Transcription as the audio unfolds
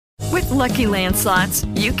Lucky Land Slots,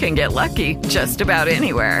 you can get lucky just about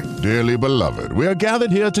anywhere. Dearly beloved, we are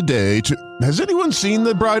gathered here today to... Has anyone seen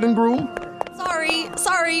the bride and groom?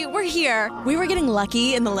 Sorry, we're here. We were getting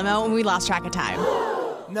lucky in the limo and we lost track of time.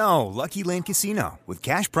 No, Lucky Land Casino, with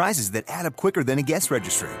cash prizes that add up quicker than a guest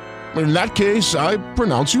registry. In that case, I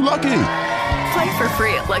pronounce you lucky. Play for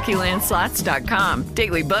free at LuckyLandSlots.com.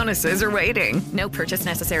 Daily bonuses are waiting. No purchase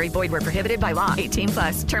necessary. Void where prohibited by law.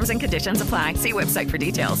 18+. Terms and conditions apply. See website for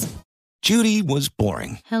details. Judy was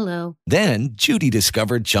boring. Hello. Then Judy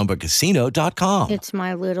discovered ChumbaCasino.com. It's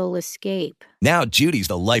my little escape. Now Judy's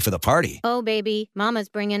the life of the party. Oh, baby, mama's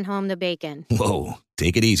bringing home the bacon. Whoa,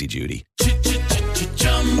 take it easy, Judy.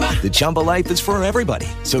 The Chumba life is for everybody.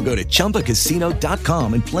 So go to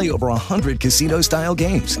ChumbaCasino.com and play over 100 casino-style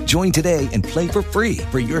games. Join today and play for free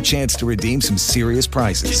for your chance to redeem some serious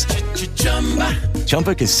prizes.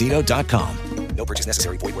 ChumbaCasino.com. No purchase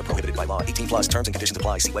necessary. Void where prohibited by law. 18+. Terms and conditions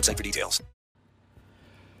apply. See website for details.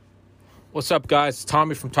 What's up, guys? It's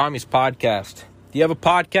Tommy from Tommy's Podcast. Do you have a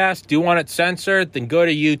podcast? Do you want it censored? Then go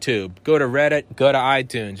to YouTube. Go to Reddit. Go to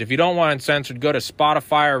iTunes. If you don't want it censored, go to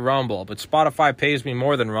Spotify or Rumble. But Spotify pays me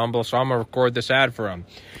more than Rumble, so I'm going to record this ad for them.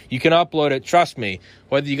 You can upload it. Trust me.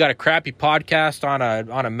 Whether you got a crappy podcast on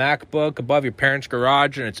a MacBook above your parents'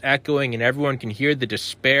 garage and it's echoing and everyone can hear the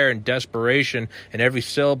despair and desperation in every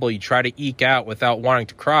syllable you try to eke out without wanting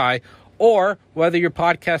to cry, or whether your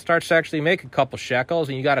podcast starts to actually make a couple shekels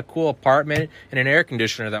and you got a cool apartment and an air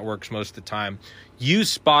conditioner that works most of the time,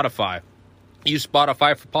 use Spotify. Use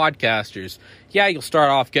Spotify for podcasters. Yeah, you'll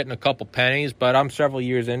start off getting a couple pennies, but I'm several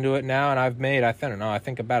years into it now, and I've made, I think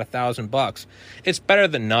about $1,000. It's better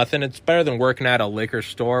than nothing. It's better than working at a liquor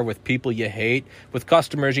store with people you hate, with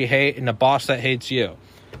customers you hate, and a boss that hates you.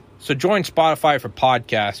 So join Spotify for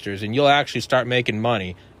podcasters, and you'll actually start making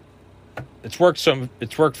money. It's worked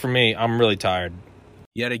for me. I'm really tired.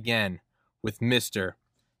 Yet again, with Mr.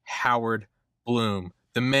 Howard Bloom.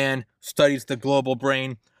 The man studies the global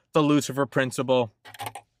brain, the Lucifer principle.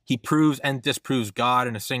 He proves and disproves God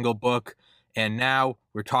in a single book. And now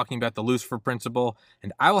we're talking about the Lucifer principle.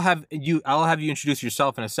 And I'll have you introduce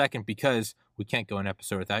yourself in a second, because we can't go an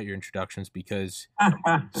episode without your introductions, because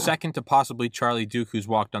second to possibly Charlie Duke, who's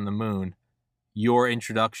walked on the moon, your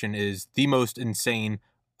introduction is the most insane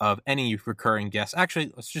of any recurring guest.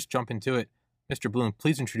 Actually, let's just jump into it. Mr. Bloom,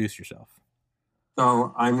 please introduce yourself.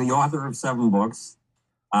 So I'm the author of 7 books.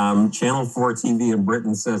 Channel 4 TV in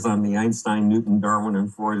Britain says I'm the Einstein, Newton, Darwin,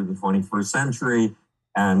 and Freud of the 21st century.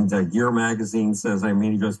 And Gear magazine says I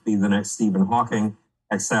may just be the next Stephen Hawking,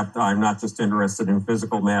 except I'm not just interested in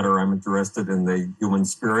physical matter. I'm interested in the human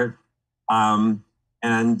spirit. Oh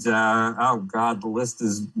God, the list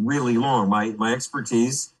is really long. My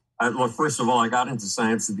expertise, look, first of all, I got into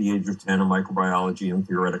science at the age of 10 in microbiology and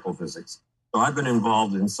theoretical physics. So I've been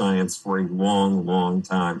involved in science for a long, long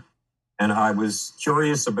time. And I was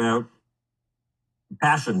curious about the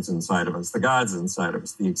passions inside of us, the gods inside of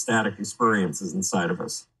us, the ecstatic experiences inside of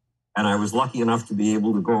us. And I was lucky enough to be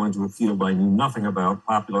able to go into a field I knew nothing about,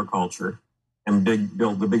 popular culture, and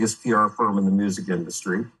build the biggest PR firm in the music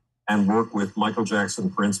industry, and work with Michael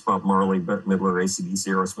Jackson, Prince, Bob Marley, Bette Midler, AC/DC,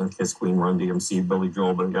 Aerosmith, Kiss, Queen, Run DMC, Billy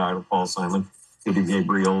Joel, Billy Idol, Paul Simon, Peter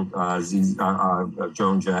Gabriel,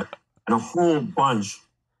 Joan Jett, and a whole bunch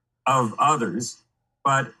of others.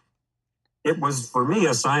 But it was, for me,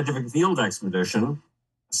 a scientific field expedition,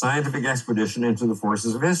 into the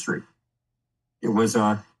forces of history. It was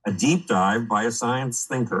a deep dive by a science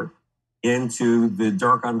thinker into the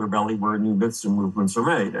dark underbelly where new myths and movements are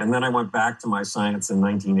made. And then I went back to my science in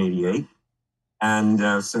 1988.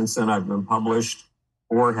 And since then, I've been published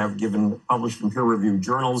or have published in peer-reviewed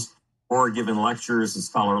journals or given lectures at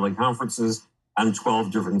scholarly conferences on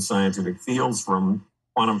 12 different scientific fields, from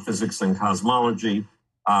quantum physics and cosmology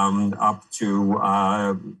up to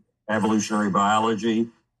evolutionary biology,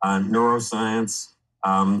 neuroscience,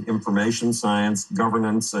 information science,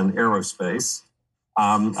 governance, and aerospace.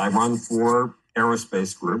 I run 4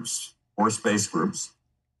 space groups.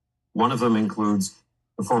 One of them includes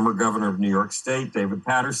the former governor of New York State, David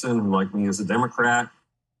Patterson, who, like me, is a Democrat,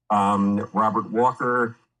 Robert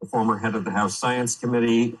Walker, the former head of the House Science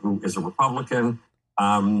Committee, who is a Republican,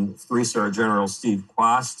 3-star General Steve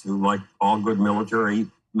Quast, who, like all good military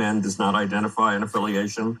men, does not identify an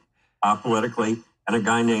affiliation politically, and a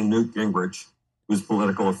guy named Newt Gingrich, whose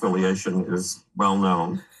political affiliation is well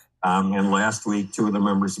known. And last week, 2 of the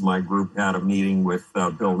members of my group had a meeting with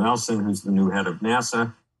Bill Nelson, who's the new head of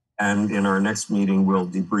NASA. And in our next meeting, we'll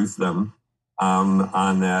debrief them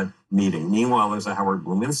on that meeting. Meanwhile, there's a Howard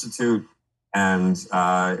Bloom Institute, and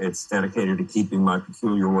it's dedicated to keeping my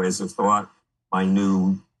peculiar ways of thought, my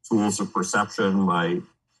new tools of perception, my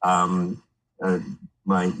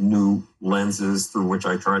my new lenses through which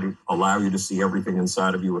I try to allow you to see everything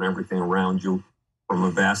inside of you and everything around you from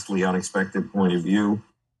a vastly unexpected point of view.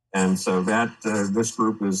 And so that this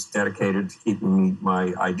group is dedicated to keeping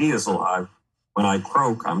my ideas alive. When I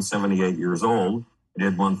croak, I'm 78 years old. I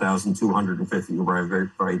did 1,250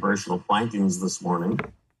 vibrational plankings this morning.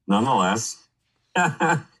 Nonetheless,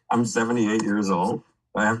 I'm 78 years old.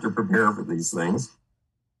 I have to prepare for these things.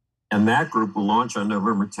 And that group will launch on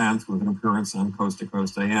November 10th with an appearance on Coast to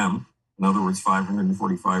Coast AM. In other words,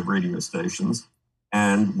 545 radio stations.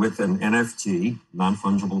 And with an NFT,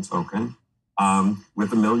 non-fungible token,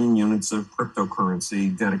 with 1 million units of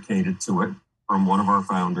cryptocurrency dedicated to it from one of our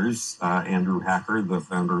founders, Andrew Hacker, the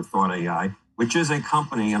founder of Thought AI, which is a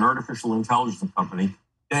company, an artificial intelligence company,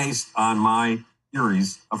 based on my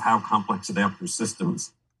theories of how complex adaptive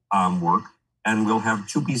systems work. And we'll have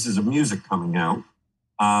 2 pieces of music coming out.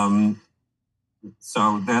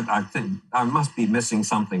 So that I think I must be missing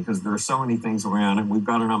something because there are so many things around. And we've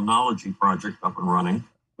got an omnology project up and running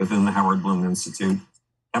within the Howard Bloom Institute.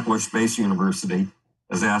 Kepler Space University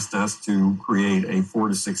has asked us to create a 4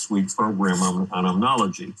 to 6 week program on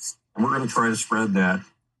omnology. And we're going to try to spread that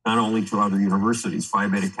not only to other universities. Phi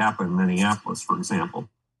Beta Kappa in Minneapolis, for example,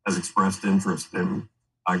 has expressed interest in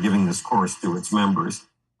giving this course to its members.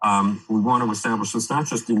 We want to establish this not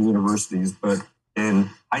just in universities, but in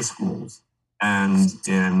high schools and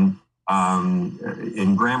in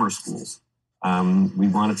grammar schools. We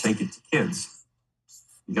want to take it to kids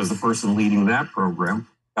because the person leading that program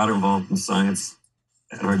got involved in science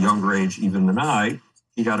at a younger age even than I.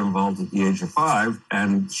 She got involved at the age of 5,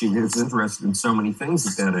 and she was interested in so many things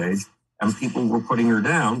at that age, and people were putting her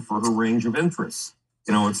down for her range of interests.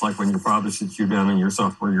 You know, it's like when your father sits you down in your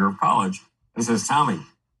sophomore year of college and says, Tommy,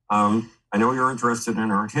 I know you're interested in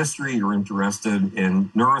art history, you're interested in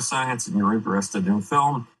neuroscience, and you're interested in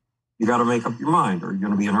film. You got to make up your mind. Are you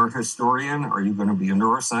going to be an art historian? Are you going to be a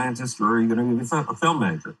neuroscientist? Or are you going to be a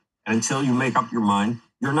filmmaker? And until you make up your mind,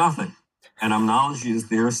 you're nothing. And omnology is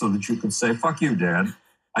there so that you can say, fuck you, Dad.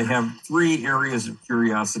 I have 3 areas of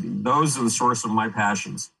curiosity. Those are the source of my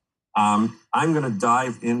passions. I'm going to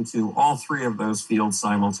dive into all 3 of those fields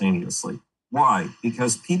simultaneously. Why?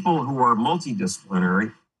 Because people who are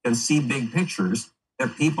multidisciplinary can see big pictures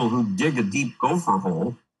that people who dig a deep gopher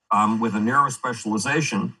hole with a narrow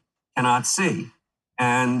specialization cannot see.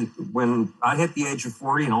 And when I hit the age of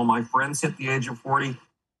 40 and all my friends hit the age of 40,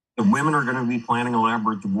 the women are going to be planning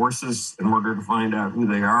elaborate divorces in order to find out who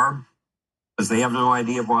they are because they have no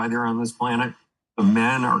idea why they're on this planet. The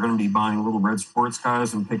men are going to be buying little red sports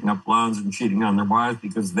cars and picking up blondes and cheating on their wives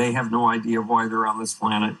because they have no idea why they're on this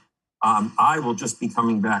planet. I will just be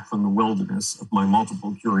coming back from the wilderness of my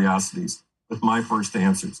multiple curiosities with my first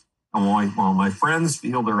answers. And while my friends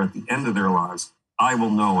feel they're at the end of their lives, I will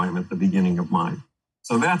know I'm at the beginning of mine.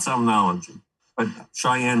 So that's omnology. But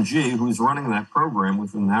Cheyenne G., who's running that program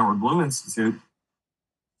within the Howard Bloom Institute,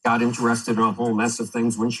 got interested in a whole mess of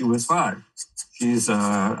things when she was 5. She's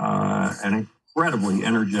an incredibly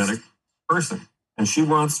energetic person. And she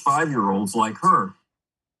wants 5-year-olds like her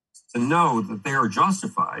to know that they are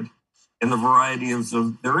justified in the variety of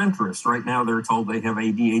their interests. Right now, they're told they have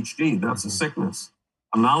ADHD. That's a sickness.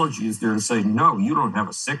 Omnology is there to say, no, you don't have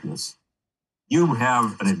a sickness. You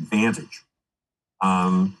have an advantage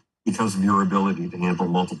because of your ability to handle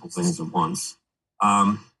multiple things at once.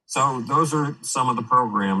 So those are some of the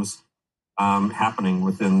programs happening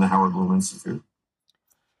within the Howard Bloom Institute.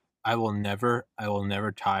 I will never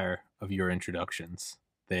tire of your introductions.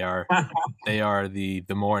 They are the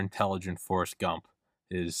more intelligent Forrest Gump.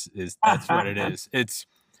 Is that's what it is. It's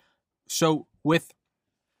so with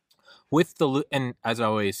the, and as I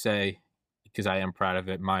always say, because I am proud of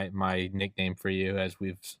it, my nickname for you, as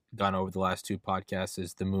we've gone over the last 2 podcasts,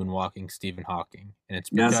 is the moonwalking Stephen Hawking, and it's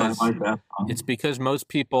because yes, I like that. It's because most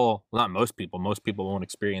people won't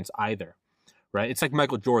experience either, right? It's like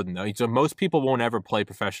Michael Jordan though. So most people won't ever play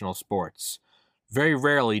professional sports. Very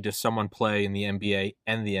rarely does someone play in the NBA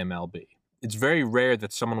and the MLB. It's very rare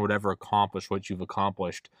that someone would ever accomplish what you've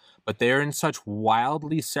accomplished, but they are in such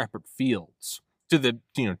wildly separate fields to the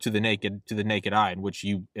naked eye, in which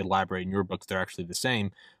you elaborate in your books. They're actually the same,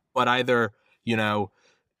 but either Bette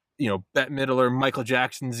Midler, Michael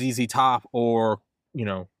Jackson, ZZ Top, or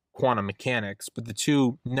quantum mechanics. But the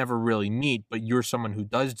two never really meet. But you're someone who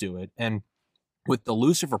does do it, and with the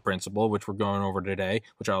Lucifer principle, which we're going over today,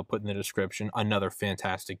 which I'll put in the description, another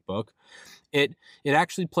fantastic book. It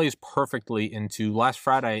actually plays perfectly into, last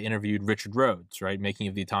Friday I interviewed Richard Rhodes, right, Making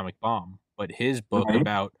of the Atomic Bomb, but his book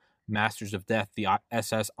about Masters of Death, the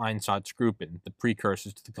SS Einsatzgruppen, the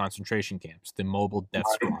precursors to the concentration camps, the mobile death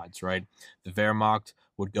squads, right? The Wehrmacht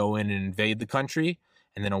would go in and invade the country,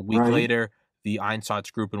 and then a week later, the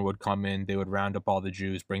Einsatzgruppen would come in, they would round up all the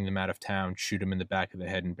Jews, bring them out of town, shoot them in the back of the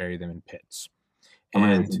head, and bury them in pits.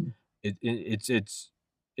 And it's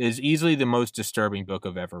easily the most disturbing book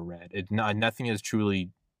I've ever read. Nothing has truly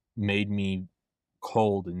made me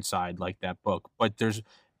cold inside like that book. But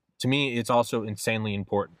to me, it's also insanely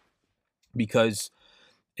important because,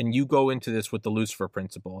 and you go into this with the Lucifer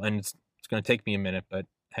principle, and it's going to take me a minute, but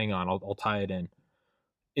hang on, I'll tie it in.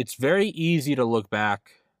 It's very easy to look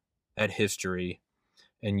back at history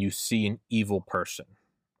and you see an evil person,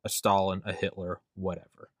 a Stalin, a Hitler,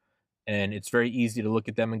 whatever. And it's very easy to look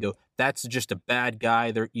at them and go, that's just a bad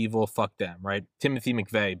guy, they're evil, fuck them, right? Timothy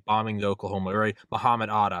McVeigh bombing the Oklahoma, right? Muhammad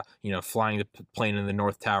Atta, flying the plane in the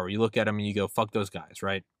North Tower. You look at him and you go, fuck those guys,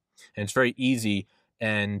 right? And it's very easy,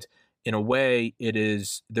 and in a way,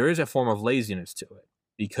 there is a form of laziness to it,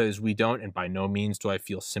 because we don't, and by no means do I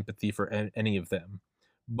feel sympathy for any of them,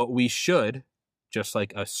 but we should, just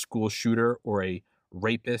like a school shooter or a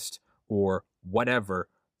rapist or whatever,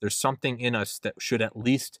 there's something in us that should at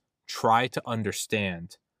least try to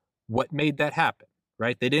understand what made that happen,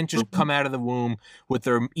 right? They didn't just come out of the womb with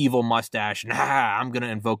their evil mustache and, I'm going to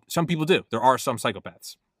invoke. Some people do. There are some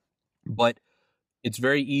psychopaths. But it's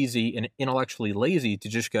very easy and intellectually lazy to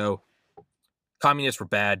just go, communists were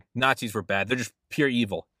bad, Nazis were bad, they're just pure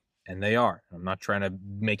evil. And they are. I'm not trying to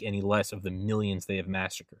make any less of the millions they have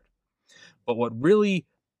massacred. But what really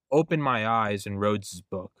opened my eyes in Rhodes'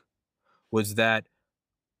 book was that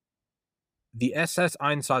the SS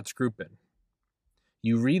Einsatzgruppen,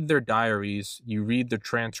 you read their diaries, you read their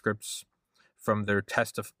transcripts from their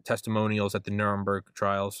testimonials at the Nuremberg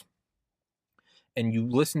trials, and you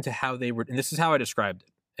listen to how they were, and this is how I described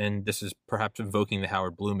it, and this is perhaps invoking the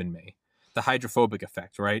Howard Bloom in me, the hydrophobic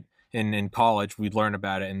effect, right? In college, we'd learn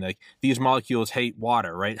about it, and like, these molecules hate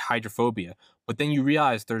water, right? Hydrophobia. But then you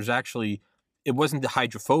realize there's actually, it wasn't the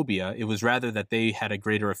hydrophobia, it was rather that they had a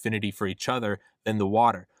greater affinity for each other than the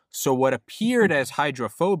water. So what appeared as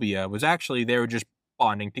hydrophobia was actually they were just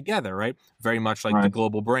bonding together, right? Very much like the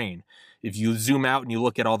global brain. If you zoom out and you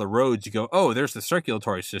look at all the roads, you go, oh, there's the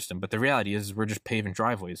circulatory system. But the reality is we're just paving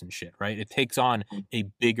driveways and shit, right? It takes on a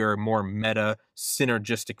bigger, more meta,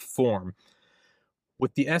 synergistic form.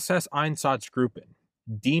 With the SS Einsatzgruppen,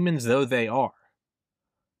 demons though they are,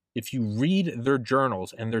 if you read their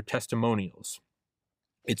journals and their testimonials,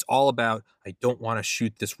 it's all about, I don't want to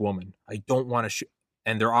shoot this woman. I don't want to shoot.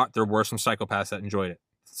 And there were some psychopaths that enjoyed it.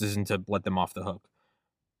 This isn't to let them off the hook.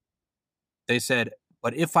 They said,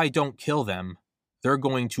 but if I don't kill them, they're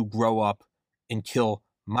going to grow up and kill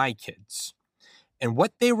my kids. And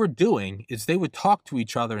what they were doing is they would talk to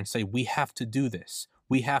each other and say, we have to do this.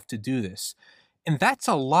 We have to do this. And that's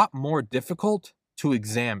a lot more difficult to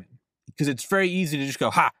examine, because it's very easy to just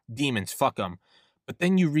go, demons, fuck them. But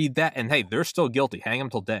then you read that and, hey, they're still guilty. Hang them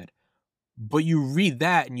till dead. But you read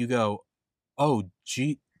that and you go, oh,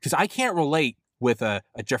 gee, because I can't relate with a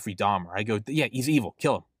Jeffrey Dahmer. I go, yeah, he's evil.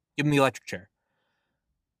 Kill him. Give him the electric chair.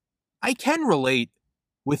 I can relate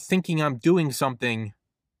with thinking I'm doing something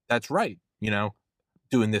that's right.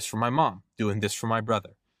 Doing this for my mom, doing this for my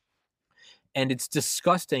brother. And it's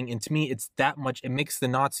disgusting. And to me, it makes the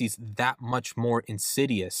Nazis that much more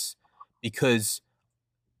insidious, because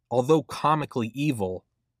although comically evil,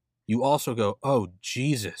 you also go, oh,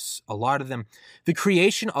 Jesus, a lot of them, the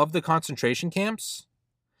creation of the concentration camps,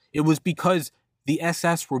 it was because the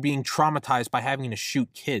SS were being traumatized by having to shoot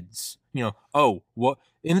kids.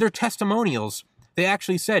 In their testimonials, they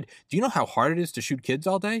actually said, do you know how hard it is to shoot kids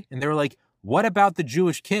all day? And they were like, what about the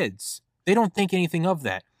Jewish kids? They don't think anything of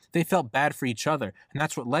that. They felt bad for each other. And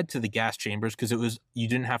that's what led to the gas chambers, because you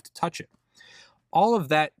didn't have to touch it. All of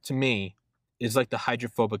that, to me, is like the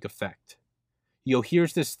hydrophobic effect.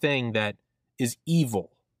 Here's this thing that is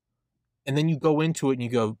evil. And then you go into it and you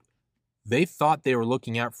go, they thought they were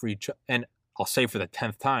looking out for each other. And I'll say for the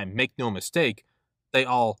 10th time, make no mistake,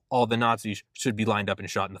 all the Nazis should be lined up and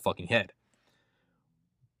shot in the fucking head.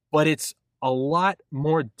 But it's a lot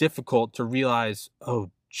more difficult to realize, oh,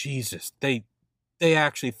 Jesus, they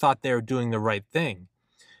actually thought they were doing the right thing.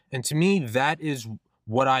 And to me, that is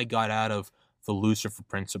what I got out of the Lucifer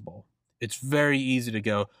principle. It's very easy to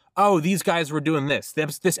go, oh, these guys were doing this.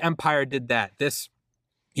 This empire did that. This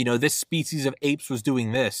species of apes was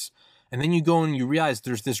doing this. And then you go and you realize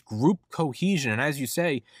there's this group cohesion. And as you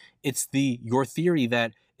say, it's your theory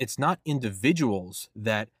that it's not individuals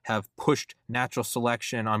that have pushed natural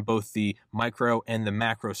selection on both the micro and the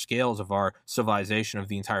macro scales of our civilization, of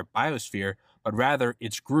the entire biosphere, but rather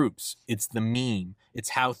it's groups, it's the meme, it's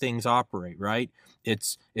how things operate, right?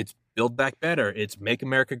 It's Build Back Better, it's Make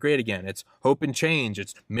America Great Again, it's Hope and Change,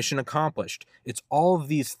 it's Mission Accomplished. It's all of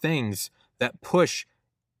these things that push,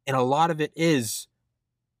 and a lot of it is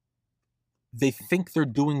they think they're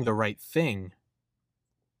doing the right thing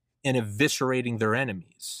and eviscerating their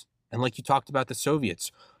enemies. And like you talked about the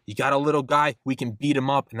Soviets, you got a little guy, we can beat him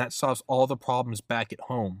up, and that solves all the problems back at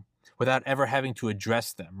home without ever having to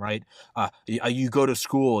address them, right? You go to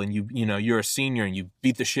school and you're a senior and you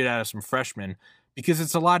beat the shit out of some freshmen because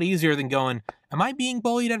it's a lot easier than going, am I being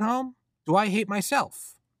bullied at home? Do I hate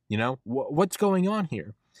myself? What's going on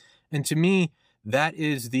here? And to me, that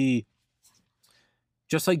is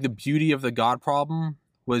just like the beauty of the God problem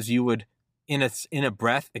was you would, in a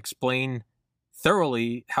breath, explain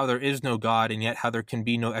thoroughly how there is no God and yet how there can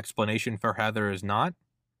be no explanation for how there is not.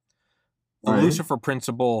 The Right. Lucifer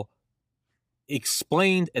principle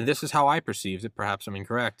explained, and this is how I perceived it, perhaps I'm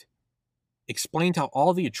incorrect, explained how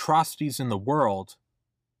all the atrocities in the world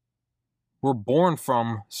were born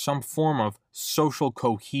from some form of social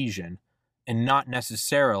cohesion and not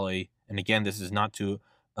necessarily, and again, this is not to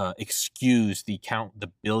excuse the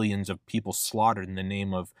billions of people slaughtered in the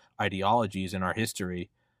name of ideologies in our history,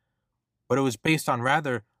 but it was based on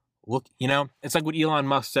rather, it's like what Elon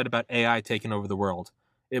Musk said about AI taking over the world.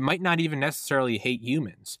 It might not even necessarily hate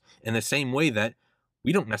humans in the same way that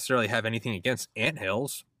we don't necessarily have anything against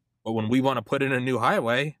anthills, but when we want to put in a new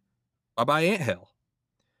highway, bye-bye anthill.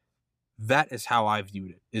 That is how I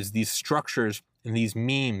viewed it, is these structures and these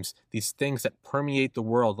memes, these things that permeate the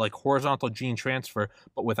world like horizontal gene transfer,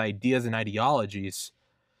 but with ideas and ideologies.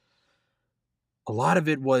 A lot of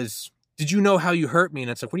it was, did you know how you hurt me? And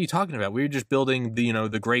it's like, what are you talking about? We were just building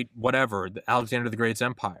the great whatever, the Alexander the Great's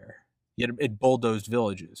empire. Yet it bulldozed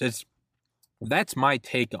villages. That's my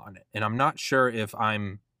take on it. And I'm not sure if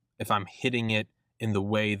I'm hitting it in the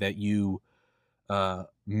way that you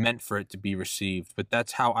meant for it to be received, but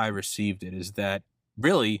that's how I received it, is that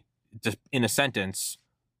really, just in a sentence,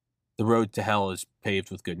 the road to hell is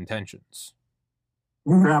paved with good intentions.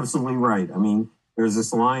 You're absolutely right. I mean, there's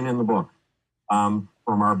this line in the book, from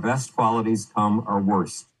our best qualities come our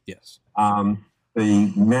worst. Yes.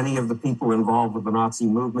 Many of the people involved with the Nazi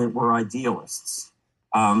movement were idealists.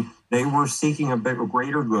 They were seeking a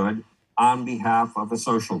greater good on behalf of a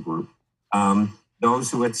social group.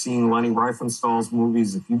 Those who had seen Leni Riefenstahl's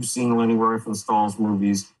movies, if you've seen Leni Riefenstahl's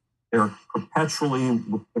movies, the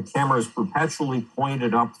camera is perpetually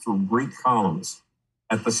pointed up through Greek columns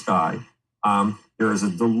at the sky. There is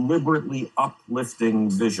a deliberately uplifting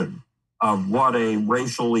vision of what a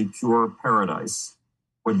racially pure paradise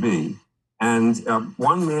would be. And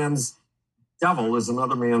one man's devil is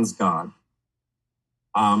another man's God.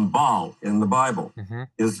 Baal in the Bible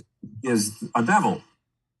is a devil.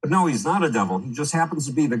 But no, he's not a devil. He just happens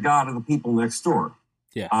to be the god of the people next door,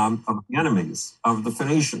 of the enemies, of the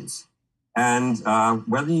Phoenicians. And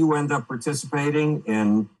whether you end up participating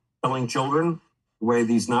in killing children the way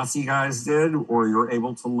these Nazi guys did, or you're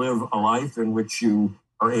able to live a life in which you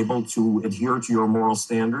are able to adhere to your moral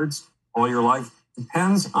standards all your life,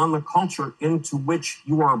 depends on the culture into which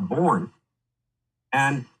you are born.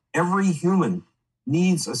 And every human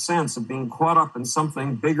needs a sense of being caught up in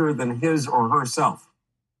something bigger than his or herself.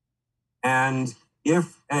 And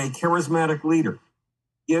if a charismatic leader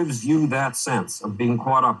gives you that sense of being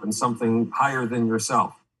caught up in something higher than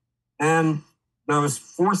yourself, then those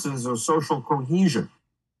forces of social cohesion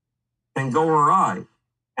can go awry.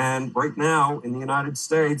 And right now in the United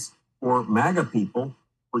States, for MAGA people,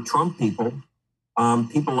 for Trump people,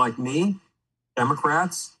 people like me,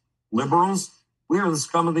 Democrats, liberals, we are the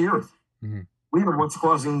scum of the earth. Mm-hmm. We are what's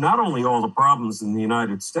causing not only all the problems in the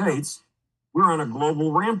United States, we're on a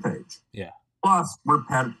global rampage. Yeah. Plus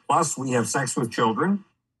we have sex with children,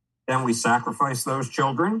 and we sacrifice those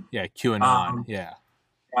children. Yeah, QAnon. Yeah.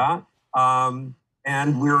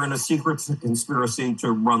 And we're in a secret conspiracy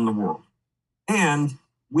to run the world. And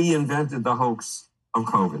we invented the hoax of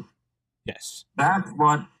COVID. Yes.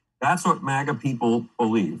 That's what MAGA people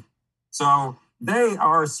believe. So they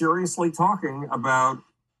are seriously talking about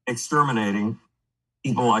exterminating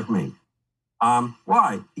people like me.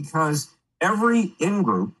 Why? Because every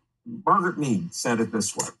in-group, Margaret Mead said it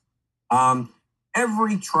this way,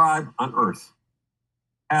 every tribe on earth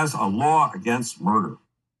has a law against murder.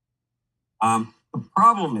 The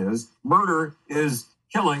problem is murder is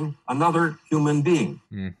killing another human being.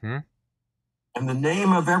 Mm-hmm. And the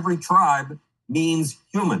name of every tribe means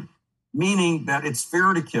human, meaning that it's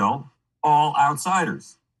fair to kill all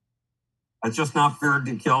outsiders. It's just not fair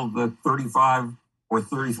to kill the 35 or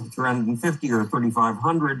 350 or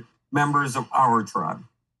 3,500 members of our tribe.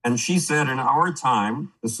 And she said in our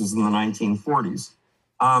time, this was in the 1940s,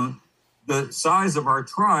 the size of our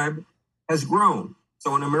tribe has grown.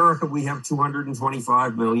 So in America, we have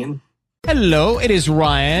 225 million. Hello, it is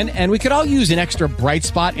Ryan, and we could all use an extra bright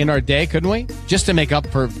spot in our day, couldn't we? Just to make up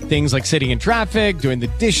for things like sitting in traffic, doing the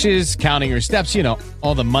dishes, counting your steps, you know,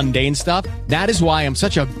 all the mundane stuff. That is why I'm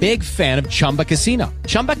such a big fan of Chumba Casino.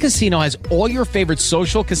 Chumba Casino has all your favorite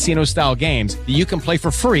social casino-style games that you can play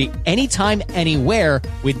for free anytime, anywhere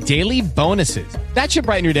with daily bonuses. That should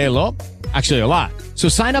brighten your day a little. Actually, a lot. So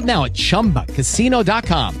sign up now at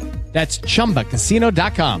ChumbaCasino.com. That's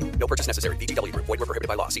ChumbaCasino.com. No purchase necessary. VGW Group. Void where prohibited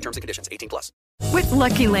by law. See terms and conditions. 18+. With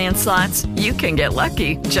Lucky Land Slots, you can get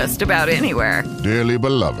lucky just about anywhere. Dearly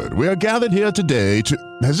beloved, we are gathered here today to...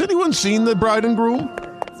 Has anyone seen the bride and groom?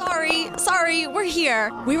 Sorry, we're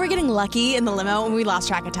here. We were getting lucky in the limo and we lost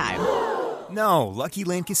track of time. No, Lucky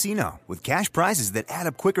Land Casino, with cash prizes that add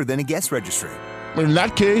up quicker than a guest registry. In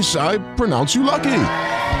that case, I pronounce you lucky.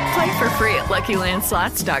 Play for free at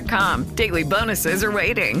LuckyLandSlots.com. Daily bonuses are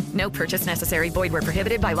waiting. No purchase necessary. Void where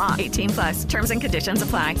prohibited by law. 18+. Terms and conditions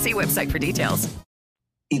apply. See website for details.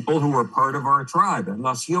 People who are part of our tribe and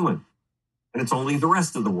thus human. And it's only the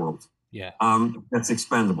rest of the world that's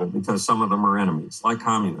expendable because some of them are enemies, like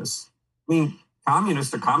communists. I mean,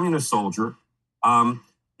 a communist soldier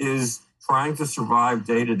is trying to survive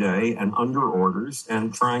day to day and under orders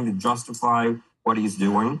and trying to justify what he's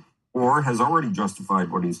doing, or has already justified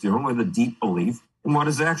what he's doing with a deep belief in what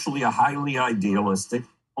is actually a highly idealistic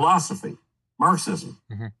philosophy, Marxism.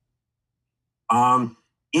 Mm-hmm.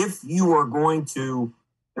 If you are going to,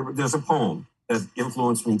 there's a poem that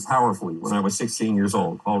influenced me powerfully when I was 16 years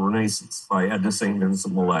old called Renaissance by Edna St.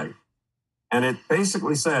 Vincent Millay. And it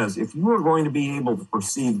basically says, if you are going to be able to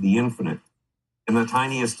perceive the infinite in the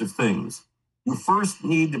tiniest of things, you first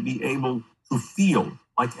need to be able to feel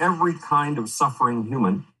like every kind of suffering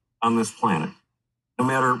human on this planet, no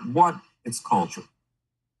matter what its culture.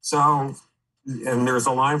 So, and there's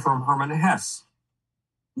a line from Hermann Hesse,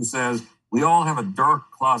 who says, we all have a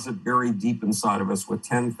dark closet buried deep inside of us with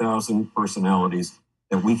 10,000 personalities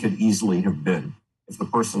that we could easily have been if the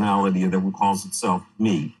personality that calls itself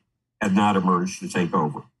me had not emerged to take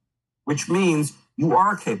over. Which means you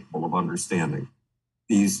are capable of understanding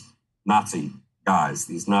these Nazi guys,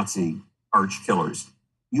 these Nazi arch killers.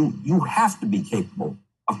 You have to be capable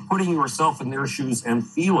of putting yourself in their shoes and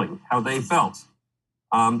feeling how they felt.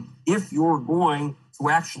 If you're going to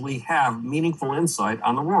actually have meaningful insight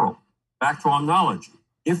on the world, back to ontology,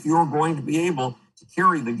 if you're going to be able to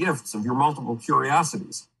carry the gifts of your multiple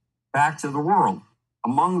curiosities back to the world,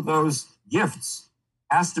 among those gifts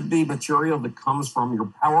has to be material that comes from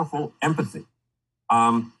your powerful empathy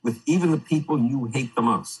with even the people you hate the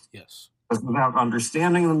most. Yes. Because without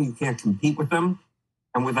understanding them, you can't compete with them.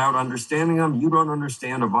 And without understanding them, you don't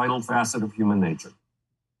understand a vital facet of human nature.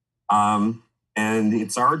 And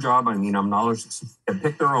it's our job, knowledge, to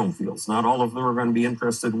pick their own fields. Not all of them are going to be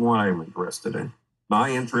interested in what I'm interested in. My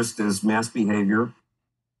interest is mass behavior,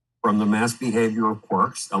 from the mass behavior of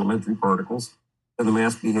quarks, elementary particles, to the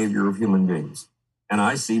mass behavior of human beings. And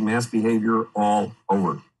I see mass behavior all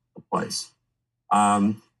over the place.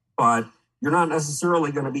 But you're not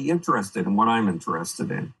necessarily going to be interested in what I'm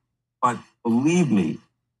interested in. But believe me,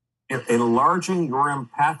 enlarging your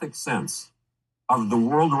empathic sense of the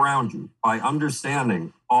world around you by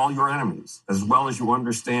understanding all your enemies, as well as you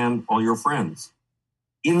understand all your friends,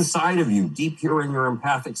 inside of you, deep here in your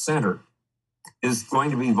empathic center, is going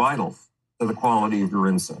to be vital to the quality of your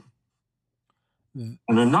insight. And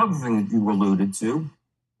another thing that you alluded to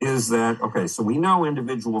is that, okay, so we know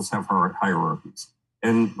individuals have hierarchies.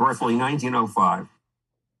 In roughly 1905,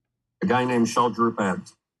 a guy named Sheldrup Ebb,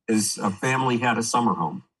 his family had a summer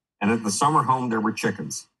home. And at the summer home, there were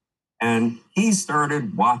chickens. And he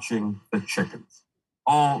started watching the chickens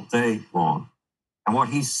all day long. And what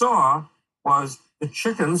he saw was the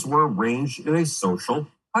chickens were arranged in a social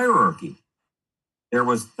hierarchy. There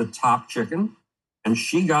was the top chicken, and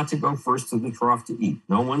she got to go first to the trough to eat.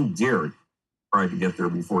 No one dared try to get there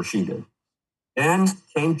before she did. Then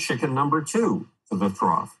came chicken number 2 to the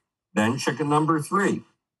trough. Then chicken number 3.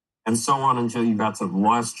 And so on until you got to the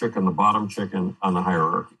last chicken, the bottom chicken on the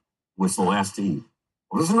hierarchy, was the last to eat.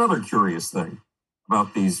 Well, there's another curious thing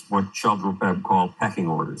about these, what Sheldrup Ebb called pecking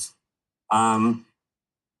orders.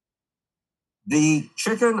 The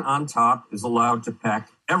chicken on top is allowed to peck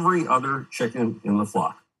every other chicken in the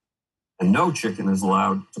flock, and no chicken is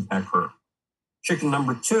allowed to peck her. Chicken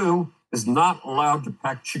number 2 is not allowed to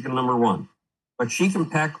peck chicken number 1, but she can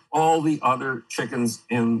peck all the other chickens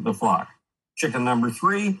in the flock. Chicken number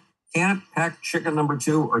 3 can't peck chicken number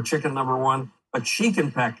 2 or chicken number 1, but she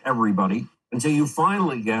can peck everybody until you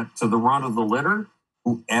finally get to the run of the litter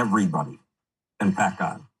who everybody can peck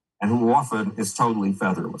on and who often is totally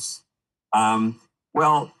featherless.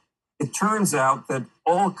 Well, it turns out that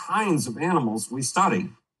all kinds of animals we study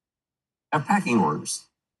have pecking orders.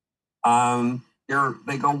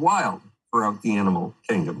 They go wild throughout the animal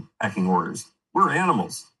kingdom, pecking orders. We're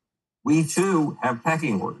animals. We too have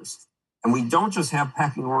pecking orders. And we don't just have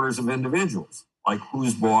pecking orders of individuals, like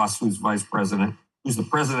who's boss, who's vice president, who's the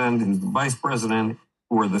president, who's the vice president,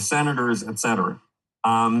 who are the senators, etc.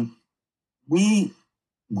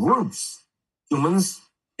 Groups, humans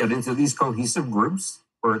get into these cohesive groups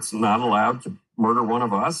where it's not allowed to murder one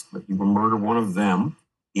of us, but you can murder one of them,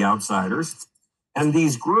 the outsiders. And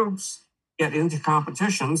these groups get into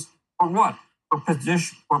competitions for what?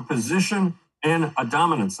 For position in a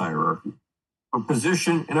dominance hierarchy, for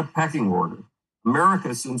position in a pecking order.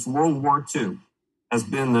 America, since World War II, has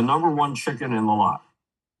been the number one chicken in the lot.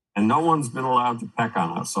 And no one's been allowed to peck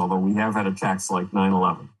on us, although we have had attacks like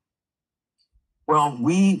 9/11. Well,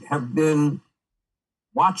 we have been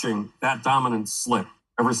watching that dominance slip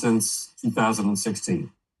ever since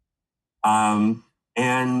 2016.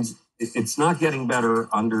 And it's not getting better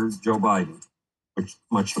under Joe Biden, which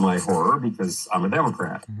much to my horror, because I'm a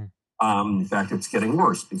Democrat. In fact, it's getting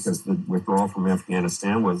worse because the withdrawal from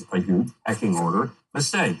Afghanistan was a huge pecking order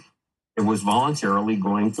mistake. It was voluntarily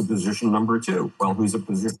going to position number 2. Well, who's at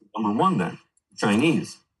position number 1 then? The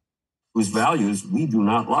Chinese, whose values we do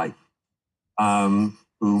not like,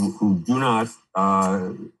 who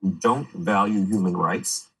don't value human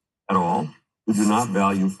rights at all, who do not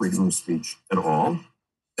value freedom of speech at all.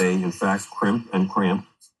 They, in fact, crimp and cramp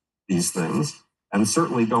these things, and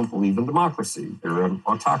certainly don't believe in democracy. They're an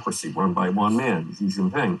autocracy run by one man, Xi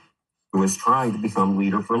Jinping, who is trying to become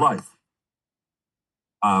leader for life.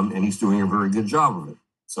 And he's doing a very good job of it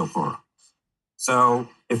so far. So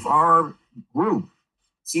if our group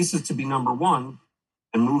ceases to be number 1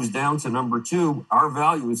 and moves down to number 2, our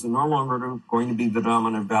values are no longer going to be the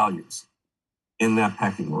dominant values in that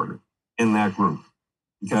pecking order, in that group,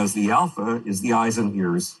 because the alpha is the eyes and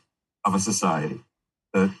ears of a society.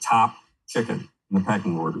 The top chicken in the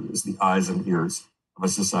pecking order is the eyes and ears of a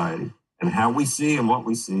society. And how we see and what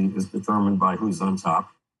we see is determined by who's on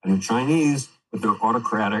top. And the Chinese, with their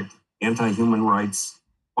autocratic, anti-human rights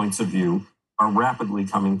points of view, are rapidly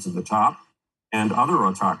coming to the top. And other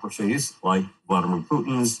autocracies, like Vladimir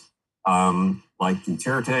Putin's, like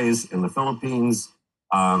Duterte's in the Philippines,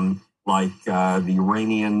 like the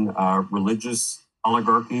Iranian religious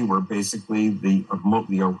oligarchy, where basically the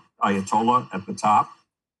Ayatollah at the top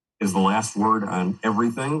is the last word on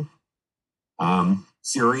everything.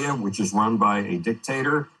 Syria, which is run by a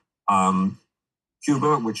dictator.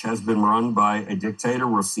 Cuba, which has been run by a dictator.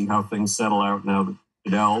 We'll see how things settle out now that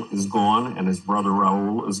Fidel is gone and his brother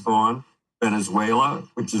Raul is gone. Venezuela,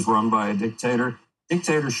 which is run by a dictator.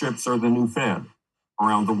 Dictatorships are the new fad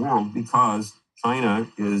around the world because China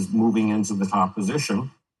is moving into the top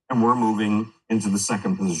position and we're moving into the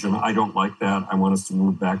second position. I don't like that. I want us to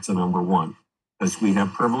move back to number 1 because we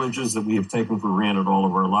have privileges that we have taken for granted all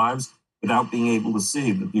of our lives without being able to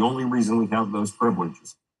see that the only reason we have those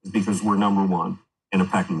privileges is because we're number 1 in a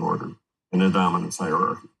pecking order, in a dominance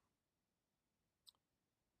hierarchy.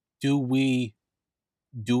 Do we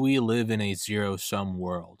live in a zero-sum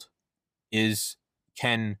world?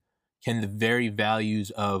 Can the very values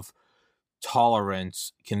of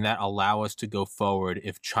tolerance, can that allow us to go forward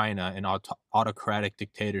if China, an autocratic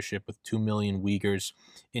dictatorship with 2 million Uyghurs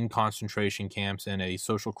in concentration camps and a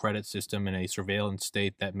social credit system and a surveillance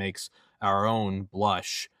state that makes our own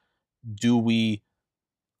blush, do we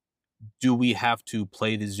have to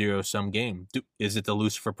play the zero-sum game? Is it the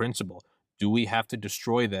Lucifer principle? Do we have to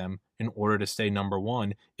destroy them in order to stay number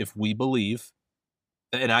 1 if we believe,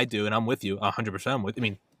 and I do, and I'm with you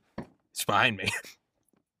 100%, it's behind me.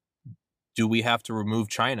 Do we have to remove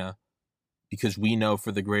China because we know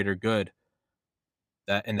for the greater good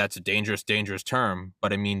that, and that's a dangerous, dangerous term,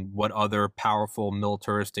 but what other powerful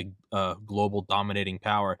militaristic global dominating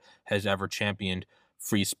power has ever championed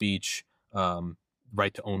free speech,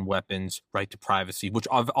 right to own weapons, right to privacy, which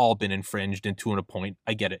have all been infringed and to a point,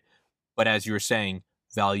 I get it. But as you were saying,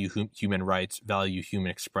 value human rights, value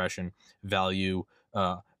human expression, value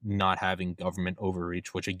not having government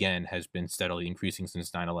overreach, which again has been steadily increasing since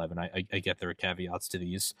 9/11. I get there are caveats to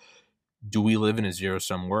these. Do we live in a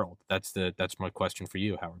zero-sum world? That's my question for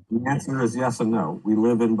you, Howard. The answer is yes and no. We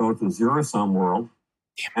live in both a zero-sum world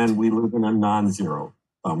and we live in a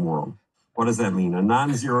non-zero-sum world. What does that mean? A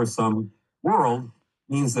non-zero-sum world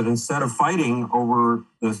means that instead of fighting over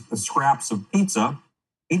the scraps of pizza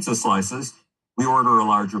slices, we order a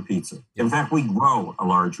larger pizza. In fact, we grow a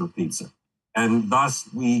larger pizza. And thus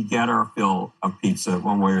we get our fill of pizza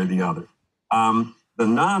one way or the other.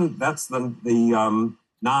 That's the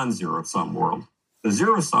non-zero sum world. The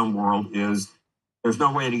zero sum world is there's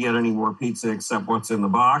no way to get any more pizza except what's in the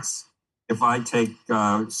box. If I take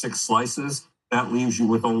 6 slices, that leaves you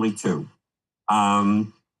with only 2.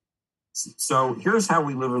 So here's how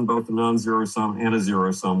we live in both a non-zero sum and a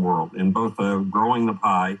zero sum world, in both a growing the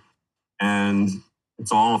pie and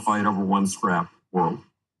it's all a fight over one scrap world.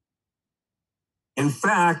 In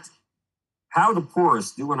fact, how the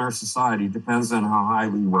poorest do in our society depends on how high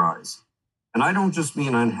we rise. And I don't just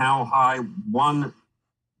mean on how high one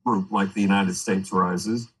group like the United States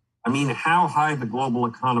rises. I mean how high the global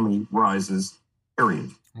economy rises,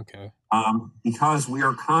 period. Okay. Because we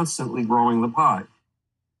are constantly growing the pie.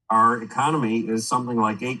 Our economy is something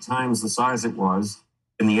like 8 times the size it was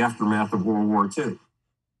in the aftermath of World War II.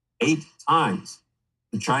 8 times.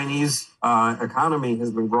 The Chinese economy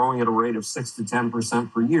has been growing at a rate of 6 to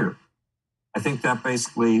 10% per year. I think that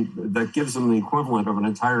that gives them the equivalent of an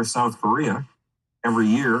entire South Korea every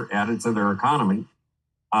year added to their economy.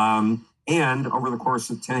 And over the course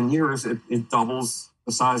of 10 years, it doubles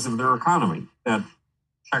the size of their economy.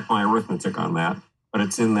 Check my arithmetic on that, but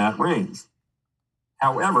it's in that range.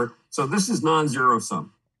 However, so this is non-zero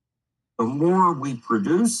sum. The more we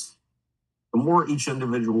produce, the more each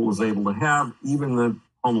individual is able to have, even the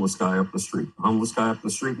homeless guy up the street. The homeless guy up the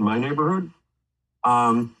street in my neighborhood.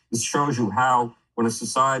 This shows you how when a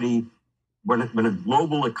society, when a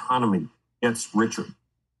global economy gets richer,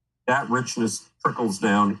 that richness trickles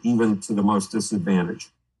down even to the most disadvantaged.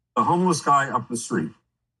 The homeless guy up the street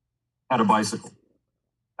had a bicycle.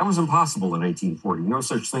 That was impossible in 1840. No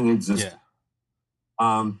such thing existed.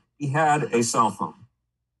 Yeah. He had a cell phone.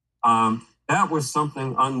 That was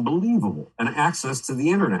something unbelievable, and access to the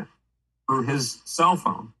internet through his cell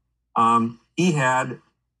phone. He had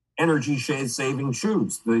energy shade-saving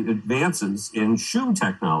shoes. The advances in shoe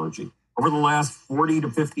technology over the last 40 to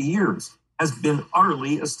 50 years has been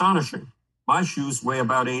utterly astonishing. My shoes weigh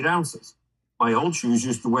about 8 ounces. My old shoes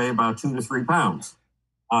used to weigh about 2 to 3 pounds.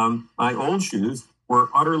 My old shoes were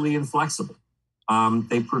utterly inflexible.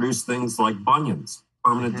 They produced things like bunions,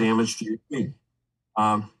 permanent damage to your feet.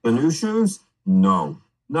 The new shoes? No,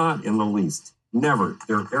 not in the least. Never.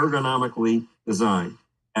 They're ergonomically designed.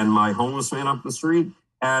 And my homeless man up the street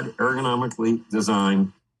had ergonomically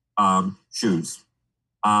designed shoes.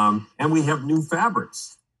 And we have new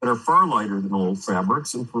fabrics that are far lighter than old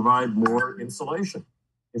fabrics and provide more insulation.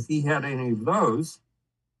 If he had any of those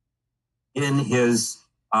in his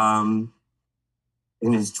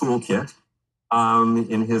toolkit,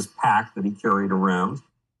 in his pack that he carried around,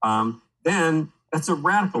 then that's a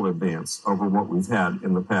radical advance over what we've had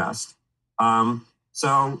in the past.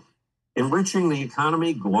 So enriching the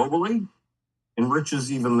economy globally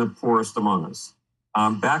enriches even the poorest among us.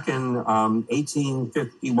 Back in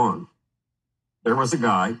 1851, there was a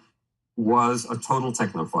guy who was a total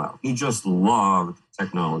technophile. He just loved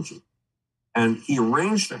technology. And he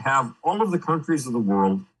arranged to have all of the countries of the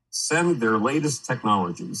world send their latest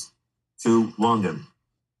technologies to London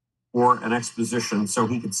for an exposition so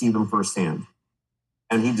he could see them firsthand.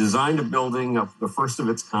 And he designed a building of the first of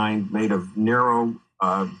its kind, made of narrow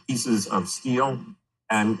pieces of steel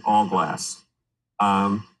and all glass.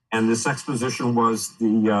 And this exposition was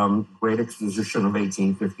the Great Exposition of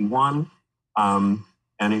 1851. And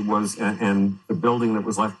the building that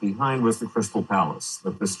was left behind was the Crystal Palace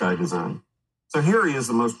that this guy designed. So here he is,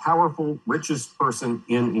 the most powerful, richest person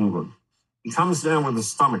in England. He comes down with a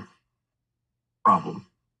stomach problem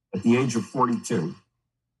at the age of 42,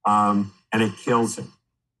 and it kills him.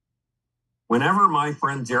 Whenever my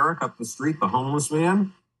friend Derek up the street, the homeless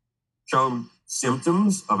man, showed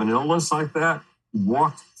symptoms of an illness like that, he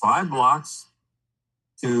walked 5 blocks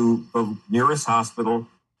to the nearest hospital,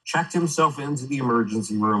 checked himself into the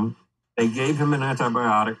emergency room. They gave him an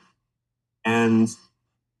antibiotic, and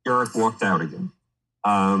Derek walked out again.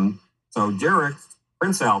 So Derek,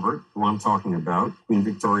 Prince Albert, who I'm talking about, Queen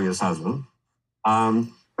Victoria's husband,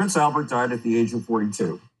 Prince Albert died at the age of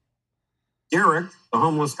 42. Derek, the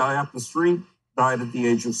homeless guy up the street, died at the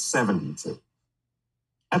age of 72.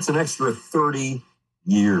 That's an extra 30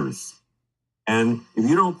 years. And if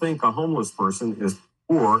you don't think a homeless person is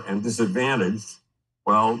poor and disadvantaged,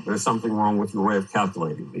 well, there's something wrong with your way of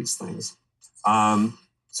calculating these things.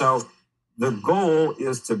 So the goal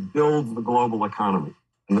is to build the global economy.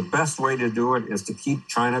 And the best way to do it is to keep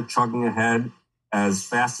China chugging ahead as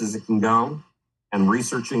fast as it can go and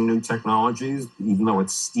researching new technologies, even though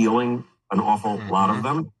it's stealing an awful lot of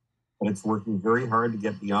them. But it's working very hard to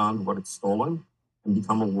get beyond what it's stolen and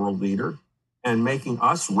become a world leader, and making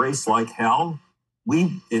us race like hell.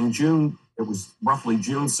 In June it was roughly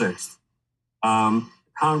June 6th,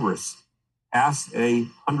 Congress passed a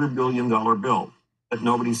 $100 billion bill that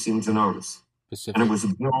nobody seemed to notice. And it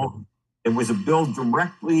was a bill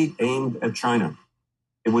directly aimed at China.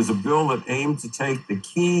 It was a bill that aimed to take the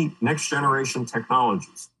key next generation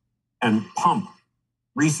technologies and pump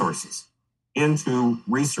resources into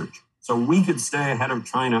research so we could stay ahead of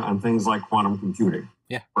China on things like quantum computing.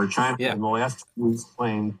 Yeah. Where China in the last 2 weeks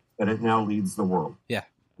claimed that it now leads the world. Yeah.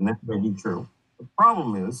 And that may be true. The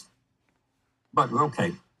problem is, but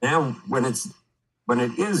okay, now when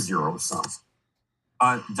it is zero sum,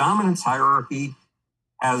 dominance hierarchy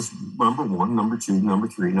has number 1, number 2, number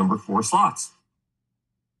 3, number 4 slots.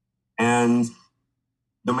 And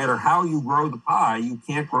no matter how you grow the pie, you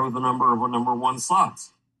can't grow the number of number 1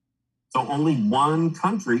 slots. So only one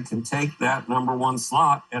country can take that number 1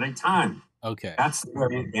 slot at a time. Okay. That's the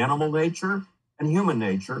way animal nature and human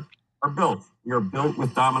nature are built. You're built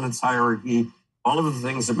with dominance hierarchy, all of the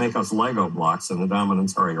things that make us Lego blocks in the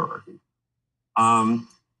dominance hierarchy.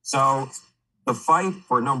 So the fight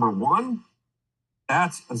for number 1,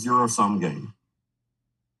 that's a zero-sum game.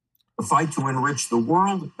 The fight to enrich the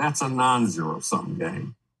world, that's a non-zero-sum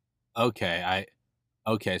game. Okay,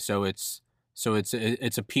 so it's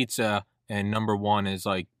a pizza, and number 1 is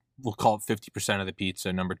like, we'll call it 50% of the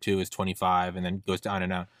pizza. Number 2 is 25, and then it goes down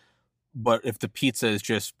and down. But if the pizza is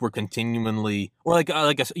just, we're continually, or like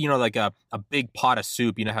a big pot of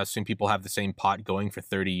soup, you know how some people have the same pot going for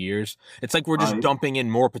 30 years? It's like we're just dumping in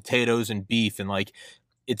more potatoes and beef, and like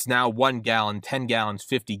it's now 1 gallon, 10 gallons,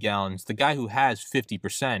 50 gallons. The guy who has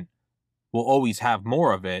 50% will always have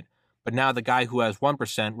more of it. But now the guy who has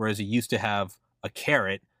 1%, whereas he used to have a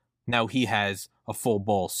carrot, now he has a full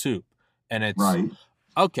bowl soup. And it's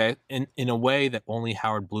okay, in a way that only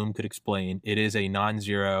Howard Bloom could explain, it is a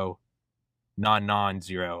non-zero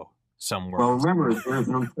sum world. Well, remember, there's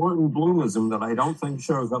an important Bloomism that I don't think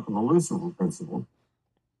shows up in the Lucifer principle.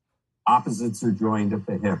 Opposites are joined at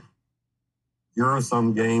the hip.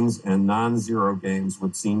 Zero-sum games and non-zero games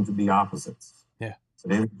would seem to be opposites. Yeah. So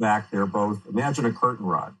in fact, they're both, imagine a curtain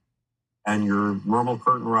rod. And your normal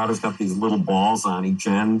curtain rod has got these little balls on each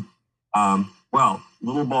end.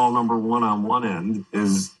 Little ball number 1 on one end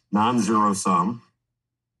is non-zero sum.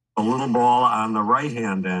 The little ball on the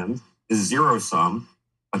right-hand end is zero sum,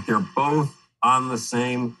 but they're both on the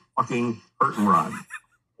same fucking curtain rod.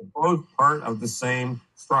 They're both part of the same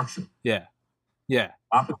structure. Yeah. Yeah.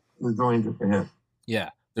 Opposites are joined at the hip. Yeah.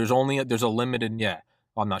 There's a limited, well,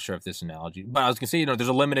 I'm not sure if this analogy, but I was going to say, there's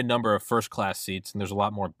a limited number of first class seats and there's a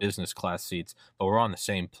lot more business class seats, but we're on the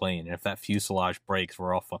same plane. And if that fuselage breaks,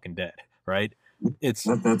 we're all fucking dead, right? That's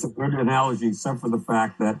a good analogy, except for the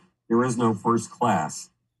fact that there is no first class.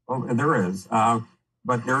 Well, there is,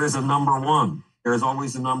 but there is a number 1. There is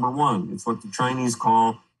always a number 1. It's what the Chinese